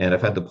 And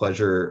I've had the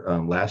pleasure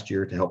last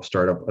year to help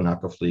start up an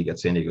Akaflieg at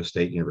San Diego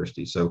State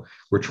University. So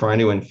we're trying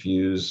to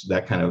infuse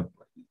that kind of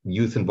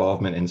youth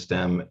involvement in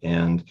STEM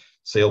and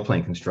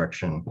sailplane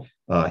construction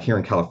here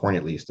in California,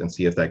 at least, and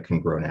see if that can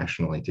grow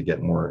nationally to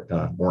get more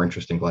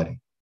interest in gliding.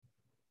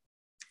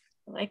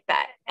 I like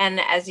that. And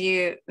as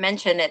you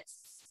mentioned, it's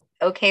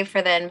okay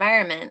for the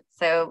environment.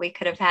 So we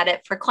could have had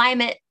it for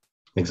climate.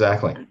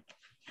 Exactly.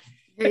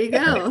 There you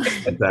go.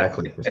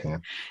 Exactly,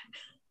 Christina.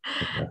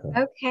 Exactly.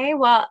 Okay,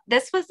 well,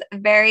 this was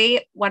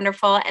very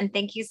wonderful. And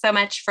thank you so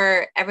much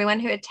for everyone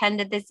who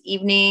attended this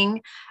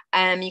evening.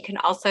 You can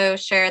also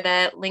share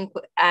the link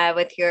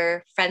with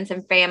your friends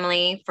and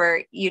family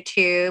for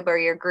YouTube or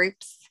your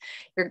groups,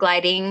 your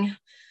gliding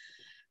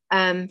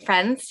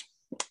friends.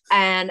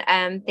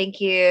 And thank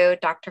you,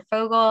 Dr.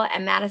 Fogel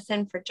and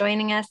Madison, for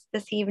joining us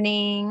this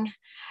evening.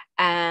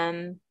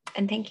 And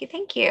thank you.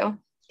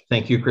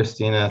 Thank you,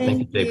 Christina. Thank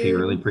you, JP. you.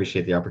 Really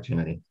appreciate the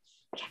opportunity.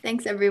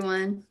 Thanks,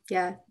 everyone.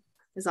 Yeah, it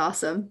was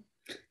awesome.